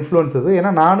பயங்கரமான ஒரு இன்ஃப்ளூயன்ஸ் அது.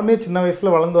 ஏன்னா நானுமே சின்ன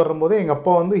வயசுல வளர்ந்து வரும்போது எங்க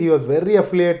அப்பா வந்து he was very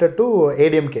affiliated to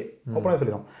ADMK. ஓப்பனாக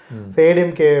சொல்லிடும். So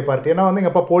ADMK party. ஏன்னா வந்து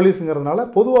எங்கள் அப்பா போலீஸுங்கிறதுனால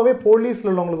பொதுவாகவே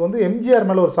போலீஸில் உள்ளவங்களுக்கு வந்து எம்ஜிஆர்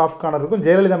மேலே ஒரு சாஃப்ட் கார்னர் இருக்கும்,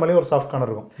 ஜெயலலிதா மேலேயும் ஒரு சாஃப்ட்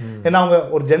கார்னர் இருக்கும். ஏன்னா அவங்க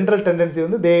ஒரு ஜென்ரல் டெண்டன்சி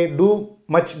வந்து they too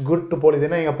much good to police.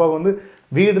 ஏன்னா எங்கள் அப்பாவுக்கு வந்து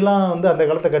வீடுலாம் வந்து அந்த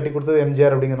காலத்தில் கட்டி கொடுத்தது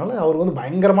எம்ஜிஆர் அப்படிங்கிறனால அவருக்கு வந்து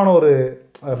பயங்கரமான ஒரு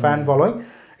ஃபேன் ஃபாலோயிங்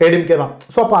ஏடிஎம்கே தான்.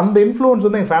 ஸோ அப்போ அந்த இன்ஃப்ளூயன்ஸ்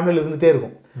வந்து எங்கள் ஃபேமிலியில் இருந்துகிட்டே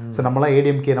இருக்கும். ஸோ நம்மளாம்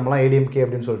ஏடிஎம்கே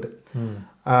அப்படின்னு சொல்லிட்டு.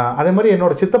 அதே மாதிரி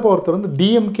என்னோட சித்தப்பா ஒருத்தர் வந்து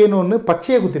டிஎம்கேன்னு ஒன்று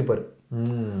பச்சையை குத்திருப்பாரு.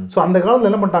 ஸோ அந்த காலத்தில்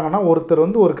என்ன பண்ணிட்டாங்கன்னா ஒருத்தர்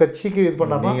வந்து ஒரு கட்சிக்கு இது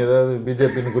பண்ணாங்க. நீங்கள் ஏதாவது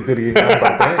பிஜேபின்னு குத்திருக்கீங்க?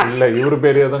 இல்லை, இவர்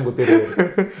பேரே தான்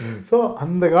குத்திருக்காரு. ஸோ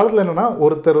அந்த காலத்தில் என்னன்னா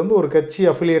ஒருத்தர் வந்து ஒரு கட்சி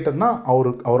அஃபிலியேட்டட்னா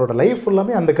அவரோட லைஃப்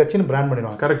எல்லாமே அந்த கட்சின்னு பிராண்ட்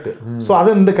பண்ணிடுவாங்க. கரெக்ட். ஸோ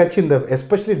அது இந்த கட்சி இந்த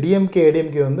எஸ்பெஷலி டிஎம்கே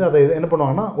ஏடிஎம்கே வந்து அதை என்ன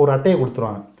பண்ணுவாங்கன்னா ஒரு அட்டையை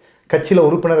கொடுத்துருவாங்க, கட்சியில்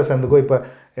உறுப்பினரை சேர்ந்துக்கோ. இப்போ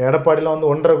எடப்பாடியில் வந்து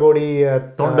 1.5 கோடி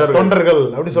தொண்டர்கள்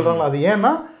அப்படின்னு சொல்கிறாங்களா. அது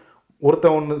ஏன்னா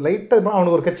ஒருத்தன் ஒன்று லைட்டாக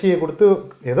அவனுக்கு ஒரு கட்சியை கொடுத்து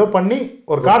ஏதோ பண்ணி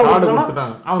ஒரு கார்டு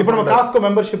கொடுத்துட்டாங்க. இப்போ நம்ம காஸ்கோ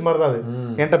மெம்பர்ஷிப் மாதிரி தான் அது.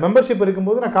 என்கிட்ட மெம்பர்ஷிப்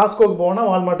இருக்கும்போது நான் காஸ்கோக்கு போனேன்,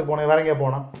 வால்மார்ட்டுக்கு போனேன், வேற எங்கேயா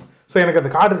போனேன். ஸோ எனக்கு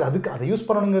அந்த கார்டு இருக்குது, அதுக்கு அதை யூஸ்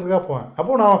பண்ணணுங்கிறதுக்காக போவேன்.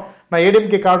 அப்போ நான்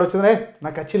ஏடிஎம்கே கார்டு வச்சதுனே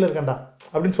நான் கட்சியில் இருக்கேன்டா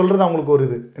அப்படின்னு சொல்கிறது அவங்களுக்கு ஒரு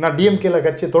இது. ஏன்னா டிஎம்கேல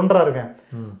கட்சி தொண்டராக இருக்கேன்,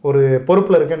 ஒரு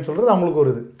பொறுப்பில் இருக்கேன்னு சொல்கிறது அவங்களுக்கு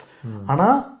ஒரு இது.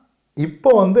 ஆனால் இப்போ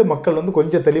வந்து மக்கள் வந்து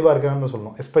கொஞ்சம் தெளிவாக இருக்காங்கன்னு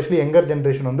சொல்லணும். எஸ்பெஷலி யங்கர்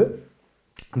ஜென்ரேஷன் வந்து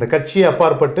அந்த கட்சியை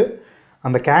அப்பாற்பட்டு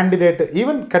அந்த கேண்டிடேட்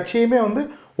ஈவன் கட்சியுமே வந்து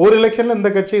ஒரு எலெக்ஷனில் இந்த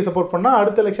கட்சியை சப்போர்ட் பண்ணால்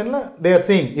அடுத்த எலெக்ஷனில் தே ஆர்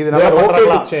சீயிங் இது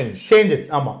நல்லா சேஞ்ச் இட்.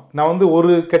 ஆமாம், நான் வந்து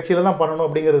ஒரு கட்சியில் தான் பண்ணணும்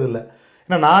அப்படிங்கிறது இல்லை.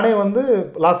 ஏன்னா நானே வந்து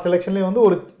லாஸ்ட் எலெக்ஷன்லேயே வந்து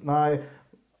நான்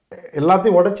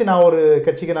எல்லாத்தையும் உடச்சி நான் ஒரு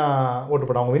கட்சிக்கு நான் ஓட்டு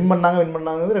போட்டேன். அவங்க வின்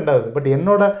பண்ணாங்கிறது ரெண்டாவது. பட்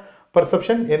என்னோட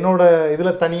பர்செப்ஷன் என்னோட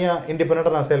இதில் தனியாக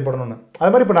இண்டிபெண்ட்டாக நான் செயல்படணும்னு.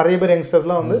 அது மாதிரி இப்போ நிறைய பேர்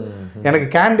யங்ஸ்டர்ஸ்லாம் வந்து எனக்கு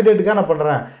கேண்டிடேட்டுக்காக நான்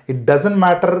பண்ணுறேன், இட் டசன்ட்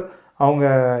மேட்டர் அவங்க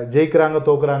ஜெயிக்கிறாங்க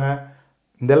தோக்குறாங்க,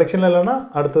 இந்த எலெக்ஷன்ல இல்லைன்னா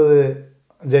அடுத்தது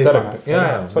ஜெயிக்கிறாங்க.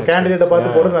 ஸோ கேண்டிடேட்டை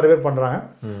பார்த்து போட நிறைய பேர் பண்ணுறாங்க,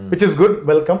 which is good,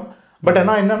 welcome. But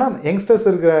என்னன்னா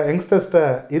யங்ஸ்டர்ஸ்ட்ட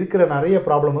இருக்கிற நிறைய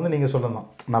ப்ராப்ளம் வந்து நீங்கள் சொல்லணும்.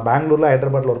 நான் பெங்களூரில்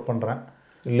ஹைதராபாத்தில் ஒர்க் பண்ணுறேன்,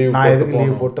 நான் எதுக்கு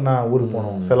லீவ் போட்டு நான் ஊருக்கு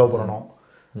போகணும், செலவு பண்ணணும்,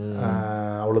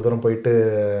 அவ்வளோ தூரம் போயிட்டு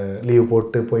லீவ்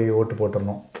போட்டு போய் ஓட்டு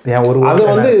போட்டுடணும். ஏன் ஒரு அது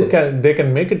வந்து they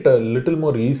can make it little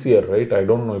more easier, right? I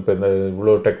don't know. இப்போ இந்த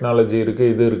இவ்வளோ டெக்னாலஜி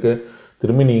இருக்குது, இது இருக்குது,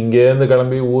 திரும்பி நீ இங்கேருந்து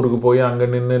கிளம்பி ஊருக்கு போய் அங்கே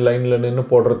நின்று லைனில் நின்று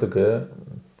போடுறதுக்கு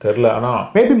தெரில. ஆனால்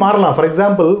மேபி மாறலாம். ஃபார்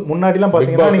எக்ஸாம்பிள் முன்னாடிலாம்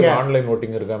பார்த்தீங்கன்னா நீங்கள் ஆன்லைன்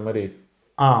ஓட்டிங் இருக்க மாதிரி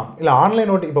இல்லை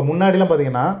ஆன்லைன் ஓட்டிங். இப்போ முன்னாடிலாம்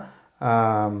பார்த்தீங்கன்னா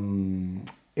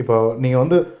இப்போ நீங்கள்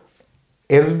வந்து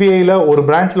எஸ்பிஐயில் ஒரு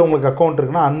பிரான்ச்சில் உங்களுக்கு அக்கௌண்ட்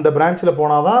இருக்குன்னா அந்த பிரான்ச்சில்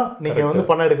போனால் தான் நீங்கள் வந்து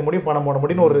பணம் எடுக்க முடியும், பணம் போட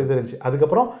முடியும்னு ஒரு இது இருந்துச்சு.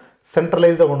 அதுக்கப்புறம்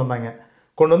சென்ட்ரலைஸ்டாக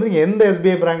கொண்டு வந்து நீங்கள் எந்த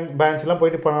எஸ்பிஐ பிரான்ச்லாம்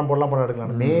போயிட்டு பணம் போடலாம், பணம்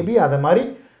எடுக்கலாம். மேபி அதை மாதிரி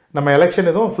நம்ம எலெக்ஷன்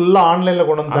எதுவும் ஃபுல்லாக ஆன்லைனில்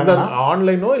கொண்டு வந்து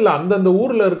ஆன்லைனோ இல்லை அந்தந்த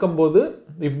ஊரில் இருக்கும்போது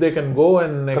if they can go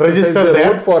and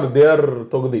register for their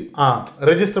தொகுதி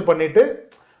ரெஜிஸ்டர் பண்ணிவிட்டு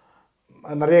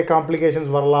நிறைய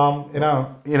காம்ப்ளிகேஷன்ஸ் வரலாம்.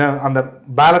 ஏன்னா அந்த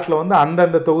பேலட்டில் வந்து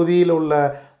அந்தந்த தொகுதியில் உள்ள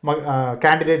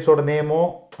கேண்டிடேட்ஸோட நேமோ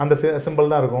அந்த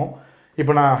சிம்பிள் தான் இருக்கும்.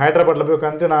 இப்போ நான் ஹைதராபாத்தில் போய்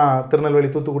உட்காந்துட்டு நான் திருநெல்வேலி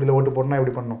தூத்துக்குடியில் ஓட்டு போடணும்,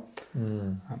 எப்படி பண்ணணும்?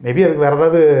 மேபி அதுக்கு வேறு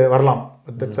ஏதாவது வரலாம்.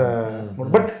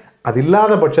 பட் அது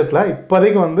இல்லாத பட்சத்தில்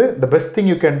இப்போதைக்கு வந்து the best thing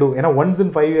you can do. ஏன்னா ஒன்ஸ்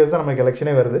இன் 5 இயர்ஸ் தான் நமக்கு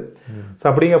எலெக்ஷனே வருது. ஸோ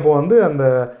அப்படிங்கப்போ வந்து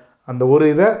அந்த ஒரு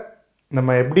இதை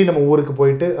நம்ம எப்படி நம்ம ஊருக்கு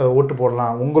போயிட்டு அதை ஓட்டு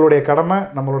போடலாம். உங்களுடைய கடமை,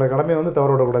 நம்மளோட கடமையை வந்து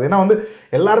தவற விடக்கூடாது. ஏன்னா வந்து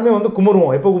எல்லாருமே வந்து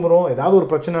குமுறுவோம். எப்போ குமுறுவோம்? ஏதாவது ஒரு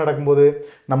பிரச்சனை நடக்கும்போது,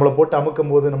 நம்மளை போட்டு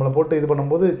அமுக்கும் போது, நம்மளை போட்டு இது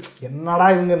பண்ணும்போது, என்னடா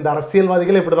இவங்க இந்த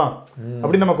அரசியல்வாதிகளே இப்படி தான்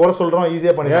அப்படின்னு நம்ம குறை சொல்கிறோம்,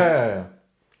 ஈஸியாக பண்ணிக்கலாம்.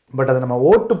 பட் அதை நம்ம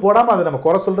ஓட்டு போடாமல் அதை நம்ம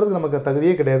குறை சொல்கிறதுக்கு நமக்கு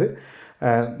தகுதியே கிடையாது.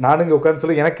 நானும் இங்கே உட்காந்து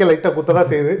சொல்லி எனக்கே லைட்டாக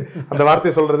குத்ததான் செய்யுது அந்த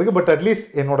வார்த்தையை சொல்கிறதுக்கு. பட்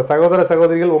அட்லீஸ்ட் என்னோட சகோதர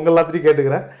சகோதரிகள் உங்கள் எல்லாத்தையும்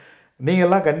கேட்டுக்கிறேன்,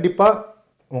 நீங்கள்லாம் கண்டிப்பாக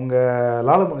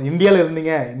உங்களால் இந்தியாவில்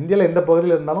இருந்தீங்க, இந்தியாவில் எந்த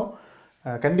பகுதியில் இருந்தாலும்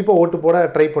கண்டிப்பாக ஓட்டு போட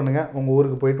ட்ரை பண்ணுங்கள். உங்கள்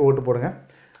ஊருக்கு போயிட்டு ஓட்டு போடுங்க.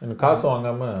 காசு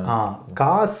வாங்காமல்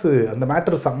காசு அந்த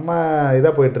மேட்ரு செம்ம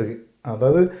இதாக போயிட்டுருக்கு.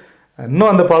 அதாவது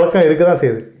இன்னும் அந்த பழக்கம் இருக்க தான்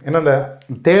செய்யுது. ஏன்னா அந்த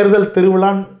தேர்தல்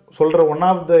திருவிழான்னு சொல்கிற ஒன்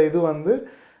ஆஃப் த இது வந்து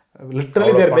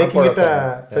literally they are making it a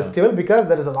festival because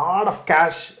there is a lot of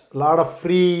cash, lot of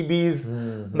freebies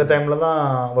இந்த டைமில் தான்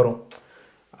வரும்.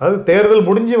 அதாவது தேர்தல்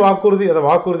முடிஞ்சு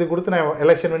வாக்குறுதி கொடுத்து நான்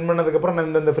எலெக்ஷன் வின் பண்ணதுக்கப்புறம்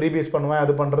நான் இந்த ஃப்ரீபீஸ் பண்ணுவேன்,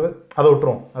 அது பண்ணுறது அதை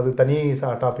விட்டுருவோம், அது தனி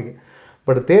டாபிக்.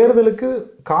 பட் தேர்தலுக்கு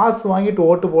காசு வாங்கிட்டு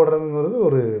ஓட்டு போடுறதுங்கிறது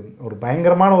ஒரு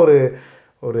பயங்கரமான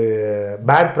ஒரு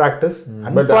பேட் ப்ராக்டிஸ்.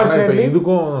 அன்ஃபார்ச்சுனேட்லி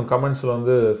இதுக்கும் கமெண்ட்ஸில்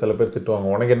வந்து சில பேர் திட்டுவாங்க,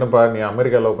 உனக்கு என்னப்பா நீ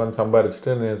அமெரிக்காவில் உட்காந்து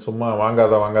சம்பாரிச்சுட்டு நீ சும்மா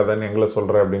வாங்காதான்னு எங்களை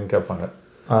சொல்கிற அப்படின்னு கேட்பாங்க.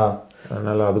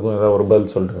 அதனால் அதுக்கும் ஏதாவது ஒரு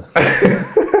பதில் சொல்கிறேன்.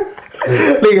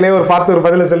 நீங்களே ஒரு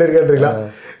பதில சொல்லியிருக்கேன்றீங்களா?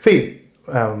 சரி,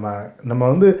 நம்ம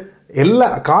வந்து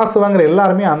காசு வாங்குற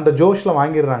எல்லாருமே அந்த ஜோஷில்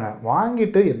வாங்கிடுறாங்க.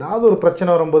 வாங்கிட்டு ஏதாவது ஒரு பிரச்சனை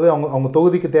வரும்போது அவங்க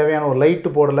தொகுதிக்கு தேவையான ஒரு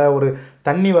லைட்டு போடலை, ஒரு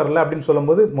தண்ணி வரல அப்படின்னு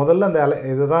சொல்லும்போது முதல்ல அந்த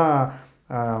இதுதான்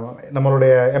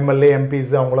நம்மளுடைய எம்எல்ஏ எம்பிஸ்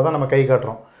அவங்கள தான் நம்ம கை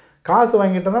காட்டுறோம். காசு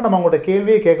வாங்கிட்டோம்னா நம்ம அவங்கள்ட்ட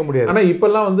கேள்வியே கேட்க முடியாது. ஆனால்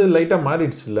இப்போல்லாம் வந்து லைட்டாக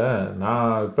மாறிடுச்சுல்ல. நான்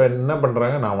இப்போ என்ன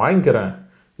பண்ணுறாங்க, நான் வாங்கிக்கிறேன்,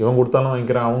 இவன் கொடுத்தாலும்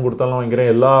வாங்கிக்கிறேன், அவன் கொடுத்தாலும்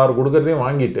வாங்கிக்கிறேன், எல்லாரும் கொடுக்குறதையும்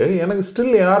வாங்கிட்டு எனக்கு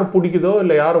ஸ்டில் யார் பிடிக்குதோ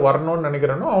இல்லை யார் வரணும்னு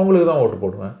நினைக்கிறேனோ அவங்களுக்கு தான் ஓட்டு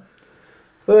போடுவேன்.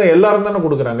 எல்லாரும் தானே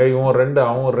கொடுக்குறாங்க, இவன் ஒரு 2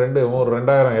 அவன் ஒரு 2 இவன் ஒரு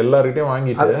 2000 எல்லார்கிட்டையும்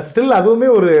வாங்கிட்டு ஸ்டில் அதுவுமே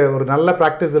ஒரு நல்ல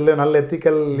ப்ராக்டிஸ் இல்லை, நல்ல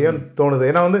எத்திக்கல்லையும் தோணுது.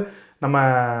 ஏன்னா வந்து நம்ம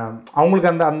அவங்களுக்கு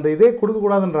அந்த இதே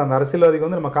கொடுக்கக்கூடாதுன்ற அந்த அரசியல்வாதிக்கு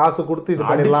வந்து நம்ம காசு கொடுத்து இது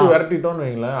பண்ணிடலாம் விரட்டிட்டோம்னு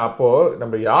வைங்களேன். அப்போது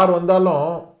நம்ம யார் வந்தாலும்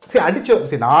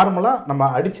நார்மலாக நம்ம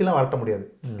அடிச்சுலாம் வரட்ட முடியாது.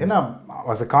 ஏன்னா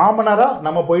காமனராக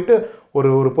நம்ம போயிட்டு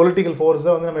ஒரு பொலிட்டிக்கல்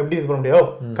ஃபோர்ஸை வந்து நம்ம எப்படி இது பண்ண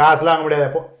முடியாது, காசுலாம் வாங்க முடியாது,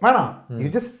 அப்போ வேணாம், யூ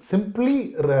ஜஸ்ட் சிம்பிளி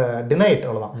டினைட்,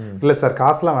 அவ்வளோதான். இல்லை சார்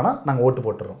காசுலாம் வேணாம், நாங்கள் ஓட்டு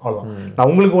போட்டுறோம், அவ்வளோதான். நான்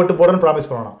உங்களுக்கு ஓட்டு போடுறேன்னு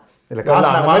ப்ராமிஸ் பண்ணணும்.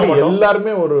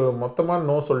 எல்லாருமே ஒரு மொத்தமா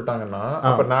நோ சொல்லிட்டாங்கன்னா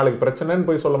அப்ப நாளைக்கு பிரச்சனைன்னு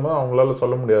போய் சொல்லும் போது அவங்களால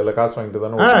சொல்ல முடியாதுல்ல, காசு வாங்கிட்டு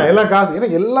தானே எல்லாம் காசு. ஏன்னா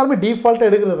எல்லாருமே டிஃபால்ட்டா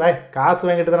எடுக்கிறது, காசு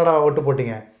வாங்கிட்டு தானடா ஓட்டு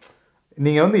போட்டீங்க.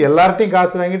 நீங்க வந்து எல்லார்ட்டையும்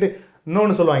காசு வாங்கிட்டு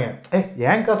இன்னொன்னு சொல்லுவாங்க,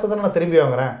 என் காசை தானே நான் திரும்பி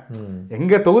வாங்குறேன்,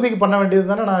 எங்க தொகுதிக்கு பண்ண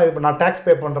வேண்டியது தானே நான் டேக்ஸ்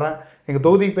பே பண்றேன், எங்க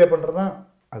தொகுதிக்கு பே பண்றதுதான்.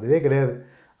 அதுவே கிடையாது.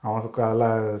 அவன்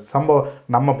சம்பவம்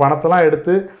நம்ம பணத்தெல்லாம்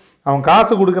எடுத்து அவன்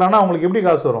காசு கொடுக்குறான்னா அவங்களுக்கு எப்படி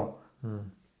காசு வரும்?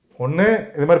 ஒன்று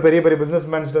இது மாதிரி பெரிய பெரிய பிஸ்னஸ்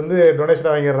மேன்ஸ்ட்டு வந்து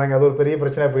டொனேஷனாக வாங்கிடுறாங்க, அது ஒரு பெரிய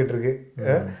பிரச்சனையாக போயிட்டுருக்கு.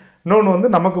 இன்னொன்று வந்து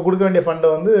நமக்கு கொடுக்க வேண்டிய ஃபண்டை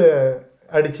வந்து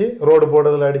அடித்து ரோடு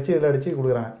போடுறதுல அடித்து இதில் அடித்து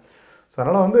கொடுக்குறாங்க. ஸோ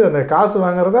அதனால் வந்து அந்த காசு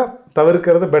வாங்குறத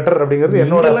தவிர்க்கிறது பெட்டர் அப்படிங்கிறது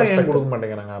என்னோட. ஏன் கொடுக்க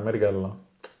மாட்டேங்கிறாங்க அமெரிக்காலலாம்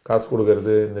காசு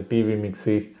கொடுக்கறது? இந்த டிவி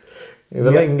மிக்சி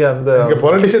இதெல்லாம் இங்கே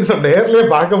பொலிட்டிஷியன்ஸ் நேர்லேயே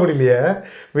பார்க்க முடியலையே,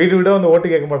 வீடு வீடாக வந்து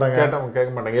ஓட்டு கேட்க மாட்டாங்க,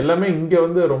 கேட்க மாட்டாங்க. எல்லாமே இங்கே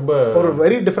வந்து ரொம்ப ஒரு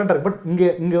வெரி டிஃப்ரெண்ட்டாக இருக்குது. பட்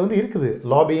இங்கே வந்து இருக்குது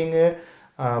லாபியிங்கு,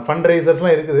 ஃபண்ட்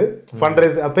ரைசர்ஸ்லாம் இருக்குது. ஃபண்ட்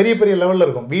ரைஸ் பெரிய பெரிய லெவலில்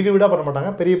இருக்கும், வீடு வீடாக பண்ண மாட்டாங்க,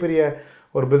 பெரிய பெரிய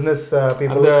ஒரு business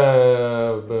people.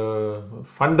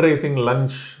 Fund raising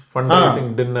lunch, fund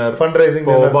raising dinner, fund raising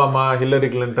Obama Hillary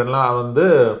கிளின்டன்லாம் வந்து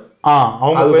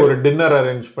அவங்க ஒரு டின்னர்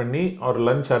அரேஞ்ச் பண்ணி ஒரு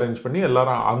லஞ்ச் அரேஞ்ச் பண்ணி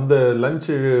எல்லாரும் அந்த லஞ்ச்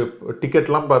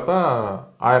டிக்கெட்லாம் பார்த்தா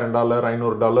 $1000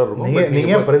 $500 இருக்கும்.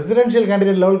 நீங்கள் பிரசிடென்ஷியல்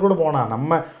கேண்டிடேட் லெவல் கூட போனால்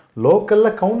நம்ம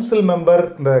லோக்கலில் கவுன்சில் மெம்பர்,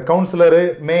 இந்த கவுன்சிலரு,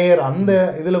 மேயர், அந்த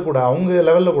இதில் கூட அவங்க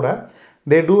லெவலில் கூட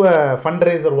they do a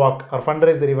fundraiser walk or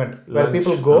fundraiser event where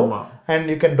people go and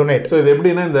you can donate. So இது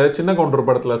எப்படின்னா இந்த சின்ன கவுண்டர்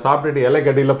படத்துல சாப்பிட்டுட்டு இலை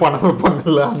கடியில பணம்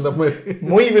வைப்பாங்கல்ல, அந்த மாதிரி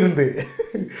மொய்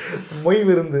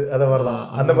விருந்து அதை வரலாம்.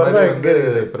 அந்த மாதிரி தான் இங்கே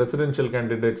பிரசிடென்ஷியல்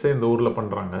கேண்டிடேட்ஸே இந்த ஊர்ல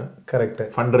பண்றாங்க. கரெக்ட்,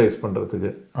 ஃபண்ட் ரைஸ்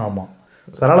பண்றதுக்கு. ஆமாம்.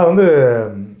 ஸோ அதனால் வந்து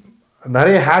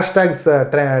நிறைய ஹேஷ்டேக்ஸ்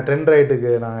ட்ரெண்ட்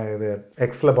ரைட்டுக்கு நான் இது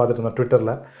எக்ஸில் பார்த்துட்டு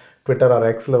இருந்தேன், ட்விட்டர்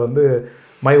ஆர் எக்ஸில் வந்து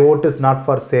my vote is not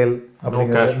for sale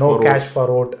அப்படிங்கிறது, நோ கேஷ்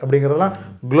ஃபார் ஓட் அப்படிங்கிறதுலாம்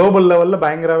குளோபல் லெவலில்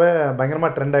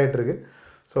பயங்கரமாக ட்ரெண்ட் ஆகிட்டு இருக்கு.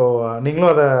 ஸோ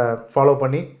நீங்களும் அதை ஃபாலோ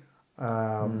பண்ணி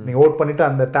நீங்கள் ஓட் பண்ணிவிட்டு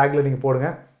அந்த டேக்கில் நீங்கள்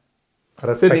போடுங்க.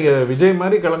 சரி, நீங்கள் விஜய்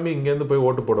மாதிரி கிளம்பி இங்கேருந்து போய்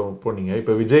ஓட்டு போனீங்க.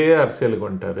 இப்போ விஜயே அரசியலுக்கு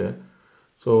வந்துட்டாரு.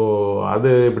 ஸோ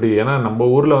அது எப்படி? ஏன்னா நம்ம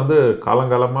ஊரில் வந்து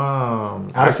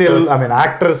காலங்காலமாக அரசியல்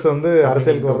ஆக்டர்ஸ் வந்து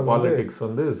அரசியலுக்கு பாலிடிக்ஸ்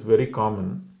வந்து இஸ் வெரி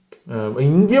காமன்.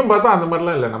 இங்கேயும் பார்த்தா அந்த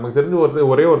மாதிரிலாம் இல்லை. நமக்கு தெரிஞ்சு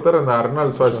ஒரே ஒருத்தர் அந்த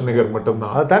அர்னால்ட் ஷ்வார்ஸ்நெகர்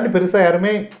மட்டும்தான். அதை தாண்டி பெருசாக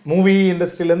யாருமே மூவி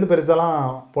இண்டஸ்ட்ரியிலேருந்து பெருசாலாம்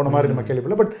போன மாதிரி நம்ம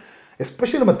கேள்விப்படல. பட்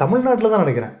எஸ்பெஷலி நம்ம தமிழ்நாட்டில் தான்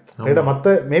நினைக்கிறேன். ரைட்டா,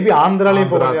 மற்ற மேபி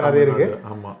ஆந்திராலேயும் போக நிறைய இருக்கு.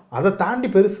 அதை தாண்டி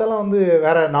பெருசாலாம் வந்து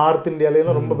வேற நார்த்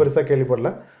இந்தியாலேயும் ரொம்ப பெருசாக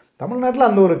கேள்விப்படல. தமிழ்நாட்டில்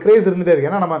அந்த ஒரு கிரேஸ் இருந்துகிட்டே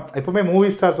இருக்கு. ஏன்னா நம்ம எப்பவுமே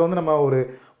மூவி ஸ்டார்ஸ் வந்து நம்ம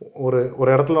ஒரு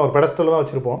இடத்துல ஒரு பெடஸ்டலில் தான்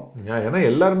வச்சுருப்போம். ஏன்னா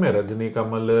எல்லாருமே ரஜினி,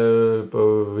 கமல், இப்போ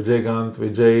விஜயகாந்த்,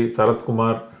 விஜய்,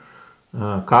 சரத்குமார்,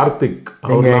 கார்த்திக்,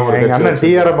 அண்ணன்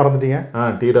டிஆரை மறந்துட்டீங்க,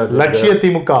 லட்சிய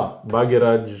திமுக,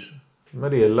 பாக்யராஜ்,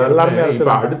 மாதிரி எல்லாருமே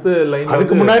அடுத்த லைன்.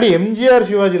 அதுக்கு முன்னாடி எம்ஜிஆர்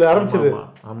சிவாஜியில் ஆரம்பிச்சது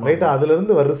ரைட்டா, அதுல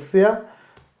இருந்து வரிசையா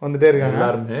வந்துட்டே இருக்காங்க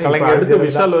எல்லாருமே. அடுத்து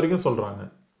விஷால் வரைக்கும் சொல்றாங்க.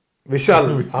 விஷால்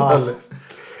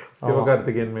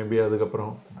சிவகார்த்திகேயன் மேபி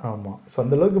அதுக்கப்புறம். ஆமாம். ஸோ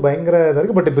அந்தளவுக்கு பயங்கர இதாக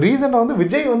இருக்குது. பட் இப்போ ரீசெண்டாக வந்து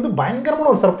விஜய் வந்து பயங்கரமான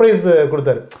ஒரு சர்ப்ரைஸ்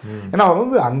கொடுத்தாரு. ஏன்னா அவர்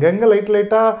வந்து அங்கங்கே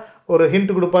லைட்டாக ஒரு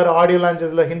ஹிண்ட் கொடுப்பாரு, ஆடியோ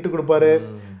லான்ச்சஸில் ஹிண்ட் கொடுப்பாரு,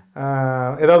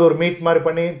 ஏதாவது ஒரு மீட் மாதிரி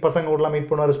பண்ணி பசங்க கூடலாம் மீட்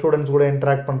பண்ணுவார், ஸ்டூடெண்ட்ஸ் கூட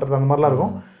இன்ட்ராக்ட் பண்ணுறது அந்த மாதிரிலாம்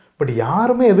இருக்கும். பட்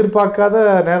யாருமே எதிர்பார்க்காத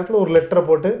நேரத்தில் ஒரு லெட்டரை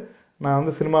போட்டு நான்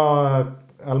வந்து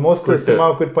ஆல்மோஸ்ட்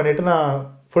சினிமாவை குவிட் பண்ணிவிட்டு நான்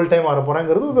ஃபுல் டைம் வர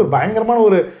போகிறேங்கிறது ஒரு பயங்கரமான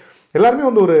ஒரு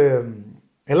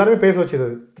எல்லாருமே பேச வச்சது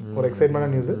ஒரு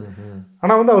எக்ஸைட்மெண்டான நியூஸ்.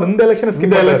 ஆனால் வந்து அவர் இந்த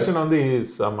எலெக்ஷன் வந்து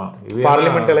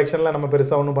பார்லிமெண்ட் எலெக்ஷனில் நம்ம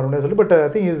பெருசாக ஒன்றும் பண்ண முடியாது சொல்லி, but I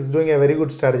think is doing a very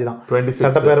good strategy தான்.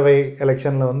 சட்டப்பேரவை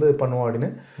எலெக்ஷனில் வந்து பண்ணுவோம் அப்படின்னு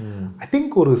ஐ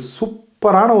திங்க் ஒரு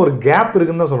சூப்பரான ஒரு கேப்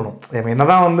இருக்குன்னு தான் சொல்லணும்.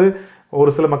 என்னதான் வந்து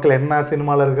ஒரு சில மக்கள் என்ன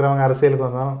சினிமாவில் இருக்கிறவங்க அரசியலுக்கு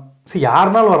வந்தாலும் சரி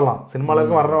யாருனாலும் வரலாம், சினிமாவில்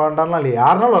இருக்க வர வேண்டாம்லாம் இல்லையா,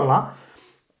 யாருனாலும் வரலாம்.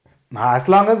 நான் as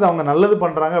long as அவங்க நல்லது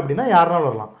பண்ணுறாங்க அப்படின்னா யாருனாலும்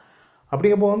வரலாம்.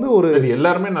 அப்படிங்கப்போ வந்து ஒரு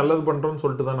எல்லாருமே நல்லது பண்ணுறோன்னு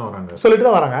சொல்லிட்டு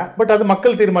தான் வராங்க. பட் அது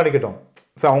மக்கள் தீர்மானிக்கட்டும்.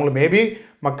 ஸோ அவங்களுக்கு மேபி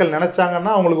மக்கள்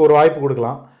நினச்சாங்கன்னா அவங்களுக்கு ஒரு வாய்ப்பு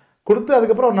கொடுத்து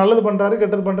அதுக்கப்புறம் நல்லது பண்ணுறாரு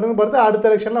கெட்டது பண்ணுறதுன்னு பார்த்து அடுத்த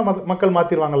எலெக்ஷனில் மக்கள்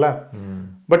மாற்றிடுவாங்கல்ல.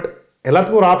 பட்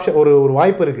எல்லாத்துக்கும் ஒரு ஆப்ஷன் ஒரு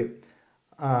வாய்ப்பு இருக்குது.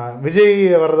 விஜய்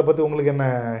வர்றதை பற்றி உங்களுக்கு என்ன,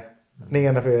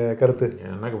 நீங்கள் என்ன கருத்து?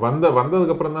 எனக்கு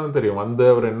வந்ததுக்கு அப்புறம் தானே தெரியும்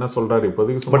அவர் என்ன சொல்கிறாரு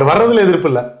இப்போதைக்கு. பட் வர்றதுல எதிர்ப்பு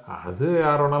இல்லை, அது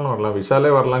யார் வேணாலும் வரலாம்.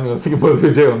 விஷாலே வரலான்னு யோசிக்கும் போது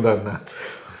விஜய் வந்தாருன்னா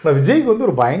விஜய்க்கு வந்து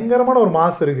ஒரு பயங்கரமான ஒரு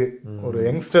மாஸ் இருக்குது, ஒரு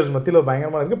யங்ஸ்டர்ஸ் மத்தியில் ஒரு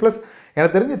பயங்கரமான இருக்குது. ப்ளஸ்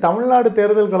எனக்கு தெரிஞ்சு தமிழ்நாடு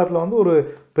தேர்தல் காலத்தில் வந்து ஒரு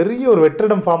பெரிய ஒரு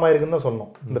வெற்றிடம் ஃபார்ம் ஆயிருக்குன்னு தான்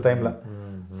சொல்லணும் இந்த டைமில்.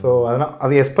 ஸோ அதனால்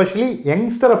அது எஸ்பெஷலி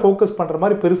யங்ஸ்டரை ஃபோக்கஸ் பண்ணுற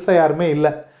மாதிரி பெருசாக யாருமே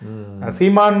இல்லை.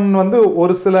 சீமான் வந்து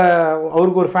ஒரு சில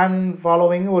அவருக்கு ஒரு ஃபேன்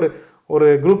ஃபாலோவிங் ஒரு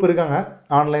குரூப் இருக்காங்க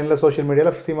ஆன்லைனில் சோஷியல்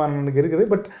மீடியாவில் சீமானுக்கு இருக்குது.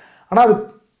 பட் ஆனால் அது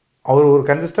அவர் ஒரு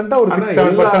கன்சிஸ்டண்டாக ஒரு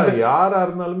 6-7% யாராக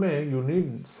இருந்தாலுமே you need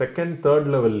second third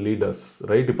level leaders,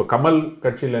 right? இப்போ கமல்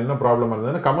கட்சியில் என்ன ப்ராப்ளம்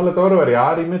இருந்ததுன்னா கமலை தவிர வேறு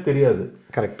யாரையுமே தெரியாது.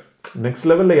 கரெக்ட். நெக்ஸ்ட்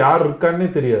லெவலில் யார் இருக்கான்னே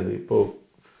தெரியாது. இப்போது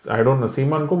ஐ டோன்ட் நோ,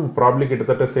 சீமானுக்கும் ப்ராப்ளி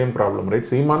கிட்டத்தட்ட சேம் ப்ராப்ளம், ரைட்?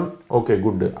 சீமான் ஓகே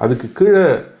குட், அதுக்கு கீழே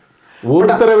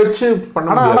ஒருத்தரை வச்சு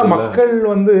பண்ண மக்கள்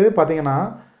வந்து பார்த்தீங்கன்னா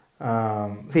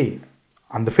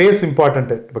அந்த ஃபேஸ்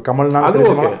இம்பார்ட்டன்ட்டு. இப்போ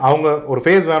கமல்னாலும் அவங்க ஒரு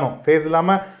ஃபேஸ் வேணும், ஃபேஸ்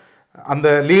இல்லாமல் அந்த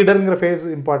லீடருங்கிற ஃபேஸ்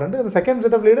இம்பார்ட்டன்ட்டு. அந்த செகண்ட்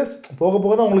செட் ஆஃப் லீடர்ஸ் போக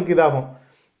போக தான் உங்களுக்கு இதாகும்,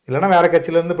 இல்லைனா வேறு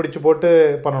கட்சியிலேருந்து பிடிச்சு போட்டு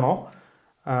பண்ணணும்.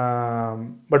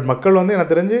 பட் மக்கள் வந்து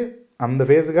எனக்கு தெரிஞ்சு அந்த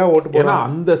ஃபேஸுக்காக ஓட்டு போடணும்.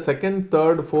 அந்த செகண்ட்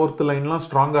தேர்ட் ஃபோர்த் லைன்லாம்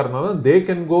ஸ்ட்ராங்காக இருந்தால் தான் they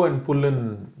can go and pull in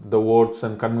the oats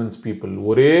and convince people.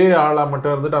 ஒரே ஆளாக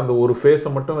மட்டும் இருந்துட்டு அந்த ஒரு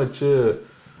ஃபேஸை மட்டும் வச்சு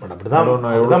பட்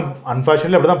அப்படிதான்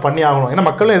அன்ஃபார்ச்சுனேட்லி அப்படி தான் பண்ணி ஆகணும். ஏன்னா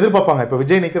மக்களும் எதிர்பார்ப்பாங்க. இப்போ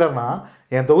விஜய் நிற்கிறாருன்னா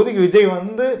என் தொகுதிக்கு விஜய்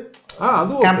வந்து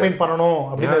கேம்பெயின் பண்ணணும்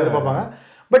அப்படின்னு எதிர்பார்ப்பாங்க.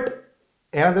 பட்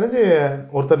எனக்கு தெரிஞ்சு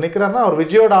ஒருத்தர் நிற்கிறாருன்னா அவர்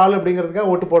விஜயோட ஆள்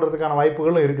அப்படிங்கிறதுக்காக ஓட்டு போடுறதுக்கான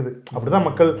வாய்ப்புகளும் இருக்குது. அப்படி தான்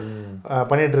மக்கள்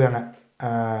பண்ணிகிட்டு இருக்காங்க.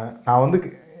 நான் வந்து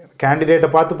கேண்டிடேட்டை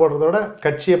பார்த்து போடுறதோட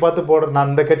கட்சியை பார்த்து போடுறது, நான்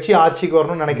அந்த கட்சி ஆட்சிக்கு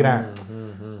வரணும்னு நினைக்கிறேன்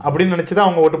அப்படின்னு நினச்சி தான்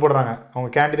அவங்க ஓட்டு போடுறாங்க. அவங்க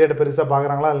கேண்டிடேட்டை பெருசாக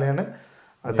பார்க்குறாங்களா இல்லைன்னு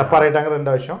தப்பாக ரைட்டாங்கிற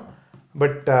ரெண்டு விஷயம்.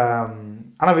 பட்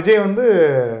ஆனால் விஜய் வந்து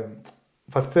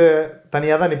ஃபஸ்ட்டு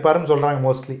தனியாக தான் நிற்பாருன்னு சொல்கிறாங்க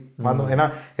மோஸ்ட்லி. ஏன்னா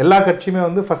எல்லா கட்சியுமே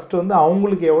வந்து ஃபஸ்ட்டு வந்து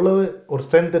அவங்களுக்கு எவ்வளோ ஒரு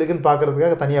ஸ்ட்ரென்த் இருக்குன்னு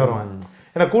பார்க்குறதுக்காக தனியாக வருவாங்க.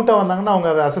 ஏன்னா கூட்டம் வந்தாங்கன்னா அவங்க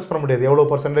அதை அசஸ் பண்ண முடியாது எவ்வளோ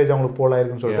பர்சன்டேஜ் அவங்களுக்கு போல்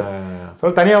ஆயிருக்குன்னு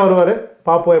சொல்லிட்டு தனியாக வருவார்.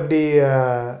 பார்ப்போம் எப்படி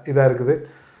இதாக இருக்குது.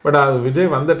 பட் அது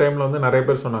விஜய் வந்த டைமில் வந்து நிறைய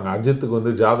பேர் சொன்னாங்க அஜித்துக்கு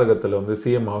வந்து ஜாதகத்தில் வந்து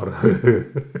சிஎம் ஆகுறாரு.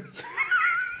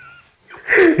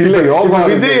 இல்ல யோகா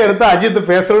விஜய் எடுத்தா அஜித்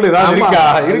பேசுறது ஏதாவது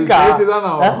இருக்கா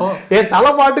என்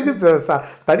தலைமாட்டுக்கு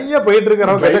தனியா போயிட்டு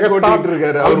இருக்காரு.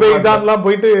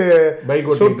 போயிட்டு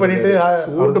ஷூட் பண்ணிட்டு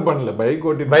பைக்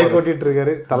ஓட்டிட்டு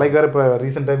இருக்காரு. தலைவர் இப்ப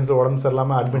ரீசெண்ட் டைம்ஸ்ல உடம்பு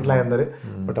சரியில்லாம அட்மிட்லாம் இருந்தாரு.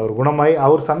 பட் அவர் குணமாயி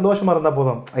அவர் சந்தோஷமா இருந்தா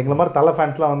போதும். எங்களை மாதிரி தலை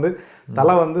ஃபேன்ஸ்லாம் வந்து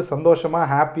தலை வந்து சந்தோஷமா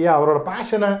ஹாப்பியா அவரோட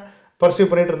பேஷனை பர்சியூ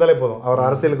பண்ணிட்டு இருந்தாலே போதும். அவர்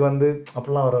அரசியலுக்கு வந்து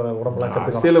அப்படிலாம் அவரோட உடம்புலாம்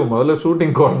அரசியலுக்கு முதல்ல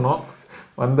ஷூட்டிங் வரணும்,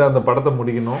 வந்து அந்த படத்தை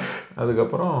முடிக்கணும்,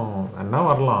 அதுக்கப்புறம் என்ன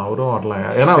வரலாம், அவரும் வரலாம்.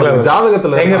 ஏன்னா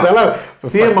ஜாதகத்துல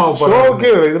சிஎம்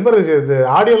ஓகே இது மாதிரி இது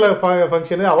ஆடியோல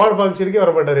ஃபங்க்ஷனு அவார்டு ஃபங்க்ஷனுக்கே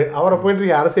வரமாட்டாரு. அவரை போயிட்டு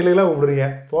இருக்கீங்க அரசியலுக்குலாம் கூப்பிடுறீங்க,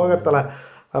 போகத்தல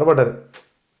வரமாட்டாரு.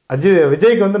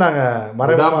 விஜய்க்கு வந்து நாங்க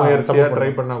விடாமுயற்சியா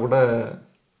ட்ரை பண்ணா கூட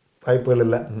வாய்ப்புகள்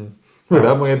இல்லை.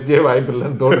 விடாமுயற்சியே வாய்ப்பு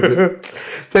இல்லைன்னு தோணுது.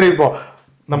 சரி, இப்போ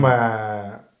நம்ம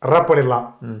ரப் பண்ணிடலாம்.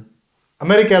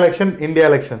 அமெரிக்கா எலெக்ஷன், இந்தியா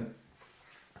எலெக்ஷன்,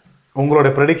 உங்களோட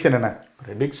ப்ரெடிக்ஷன் என்ன?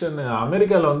 ப்ரெடிக்ஷன்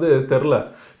அமெரிக்காவில் வந்து தெரில.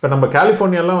 இப்போ நம்ம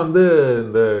கலிஃபோர்னியாலாம் வந்து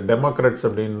இந்த டெமோக்ராட்ஸ்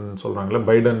அப்படின்னு சொல்கிறாங்களே,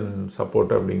 பைடன்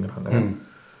சப்போர்ட் அப்படிங்கிறாங்க.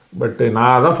 பட்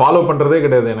நான் அதான் ஃபாலோ பண்ணுறதே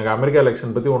கிடையாது. எனக்கு அமெரிக்கா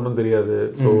எலெக்ஷன் பற்றி ஒன்றும் தெரியாது.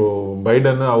 ஸோ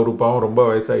பைடன் அவரு பாவம் ரொம்ப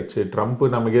வயசாகிடுச்சு. ட்ரம்ப்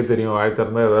நமக்கே தெரியும்,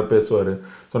 ஆயத்திறந்தா ஏதாவது பேசுவார்.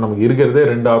 ஸோ நமக்கு இருக்கிறதே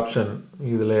 2 ஆப்ஷன்.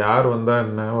 இதில் யார் வந்தால்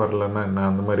என்ன, வரலன்னா என்ன,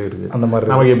 அந்த மாதிரி இருக்குது. அந்த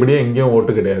மாதிரி நமக்கு எப்படியும் எங்கேயும்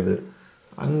ஓட்டு கிடையாது.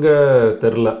 அங்கே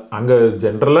தெரில. அங்கே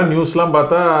ஜென்ரலாக நியூஸ்லாம்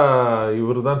பார்த்தா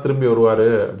இவர் தான் திரும்பி வருவார்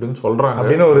அப்படின்னு சொல்கிறாங்க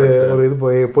அப்படின்னு ஒரு இது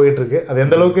போயிட்டுருக்கு. அது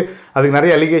எந்த அளவுக்கு அதுக்கு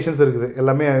நிறைய அலிகேஷன்ஸ் இருக்குது.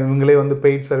 எல்லாமே இவங்களே வந்து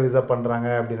பெய்ட் சர்வீஸாக பண்ணுறாங்க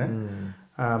அப்படின்னு.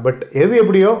 பட் எது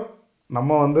எப்படியோ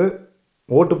நம்ம வந்து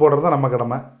ஓட்டு போடுறது தான் நம்ம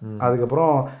கடமை.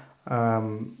 அதுக்கப்புறம்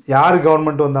யார்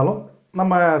கவர்மெண்ட் வந்தாலும்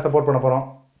நம்ம சப்போர்ட் பண்ண போகிறோம்,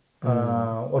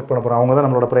 ஒர்க் பண்ண போகிறோம். அவங்க தான்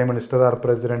நம்மளோட பிரைம் மினிஸ்டர் ஆர்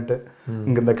பிரசிடென்ட்டு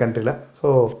இங்கே இந்த கண்ட்ரியில். ஸோ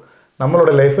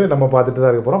நம்மளோட லைஃபு நம்ம பார்த்துட்டு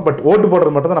தான் இருக்க போகிறோம். பட் ஓட்டு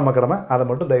போடுறது மட்டும் தான் நம்ம கடமை. அதை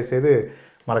மட்டும் தயவுசெய்து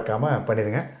மறக்காமல்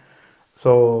பண்ணிடுங்க.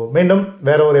 ஸோ மீண்டும்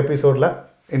வேறு ஒரு எபிசோடில்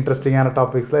இன்ட்ரெஸ்டிங்கான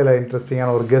டாபிக்ஸில் இல்லை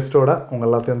இன்ட்ரெஸ்டிங்கான ஒரு கெஸ்ட்டோட உங்கள்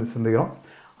எல்லாத்தையும் வந்து சந்திக்கிறோம்.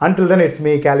 Until then, it's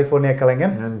me, California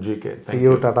Kalaignan. And GK. See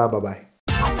you. Tata. Bye-bye.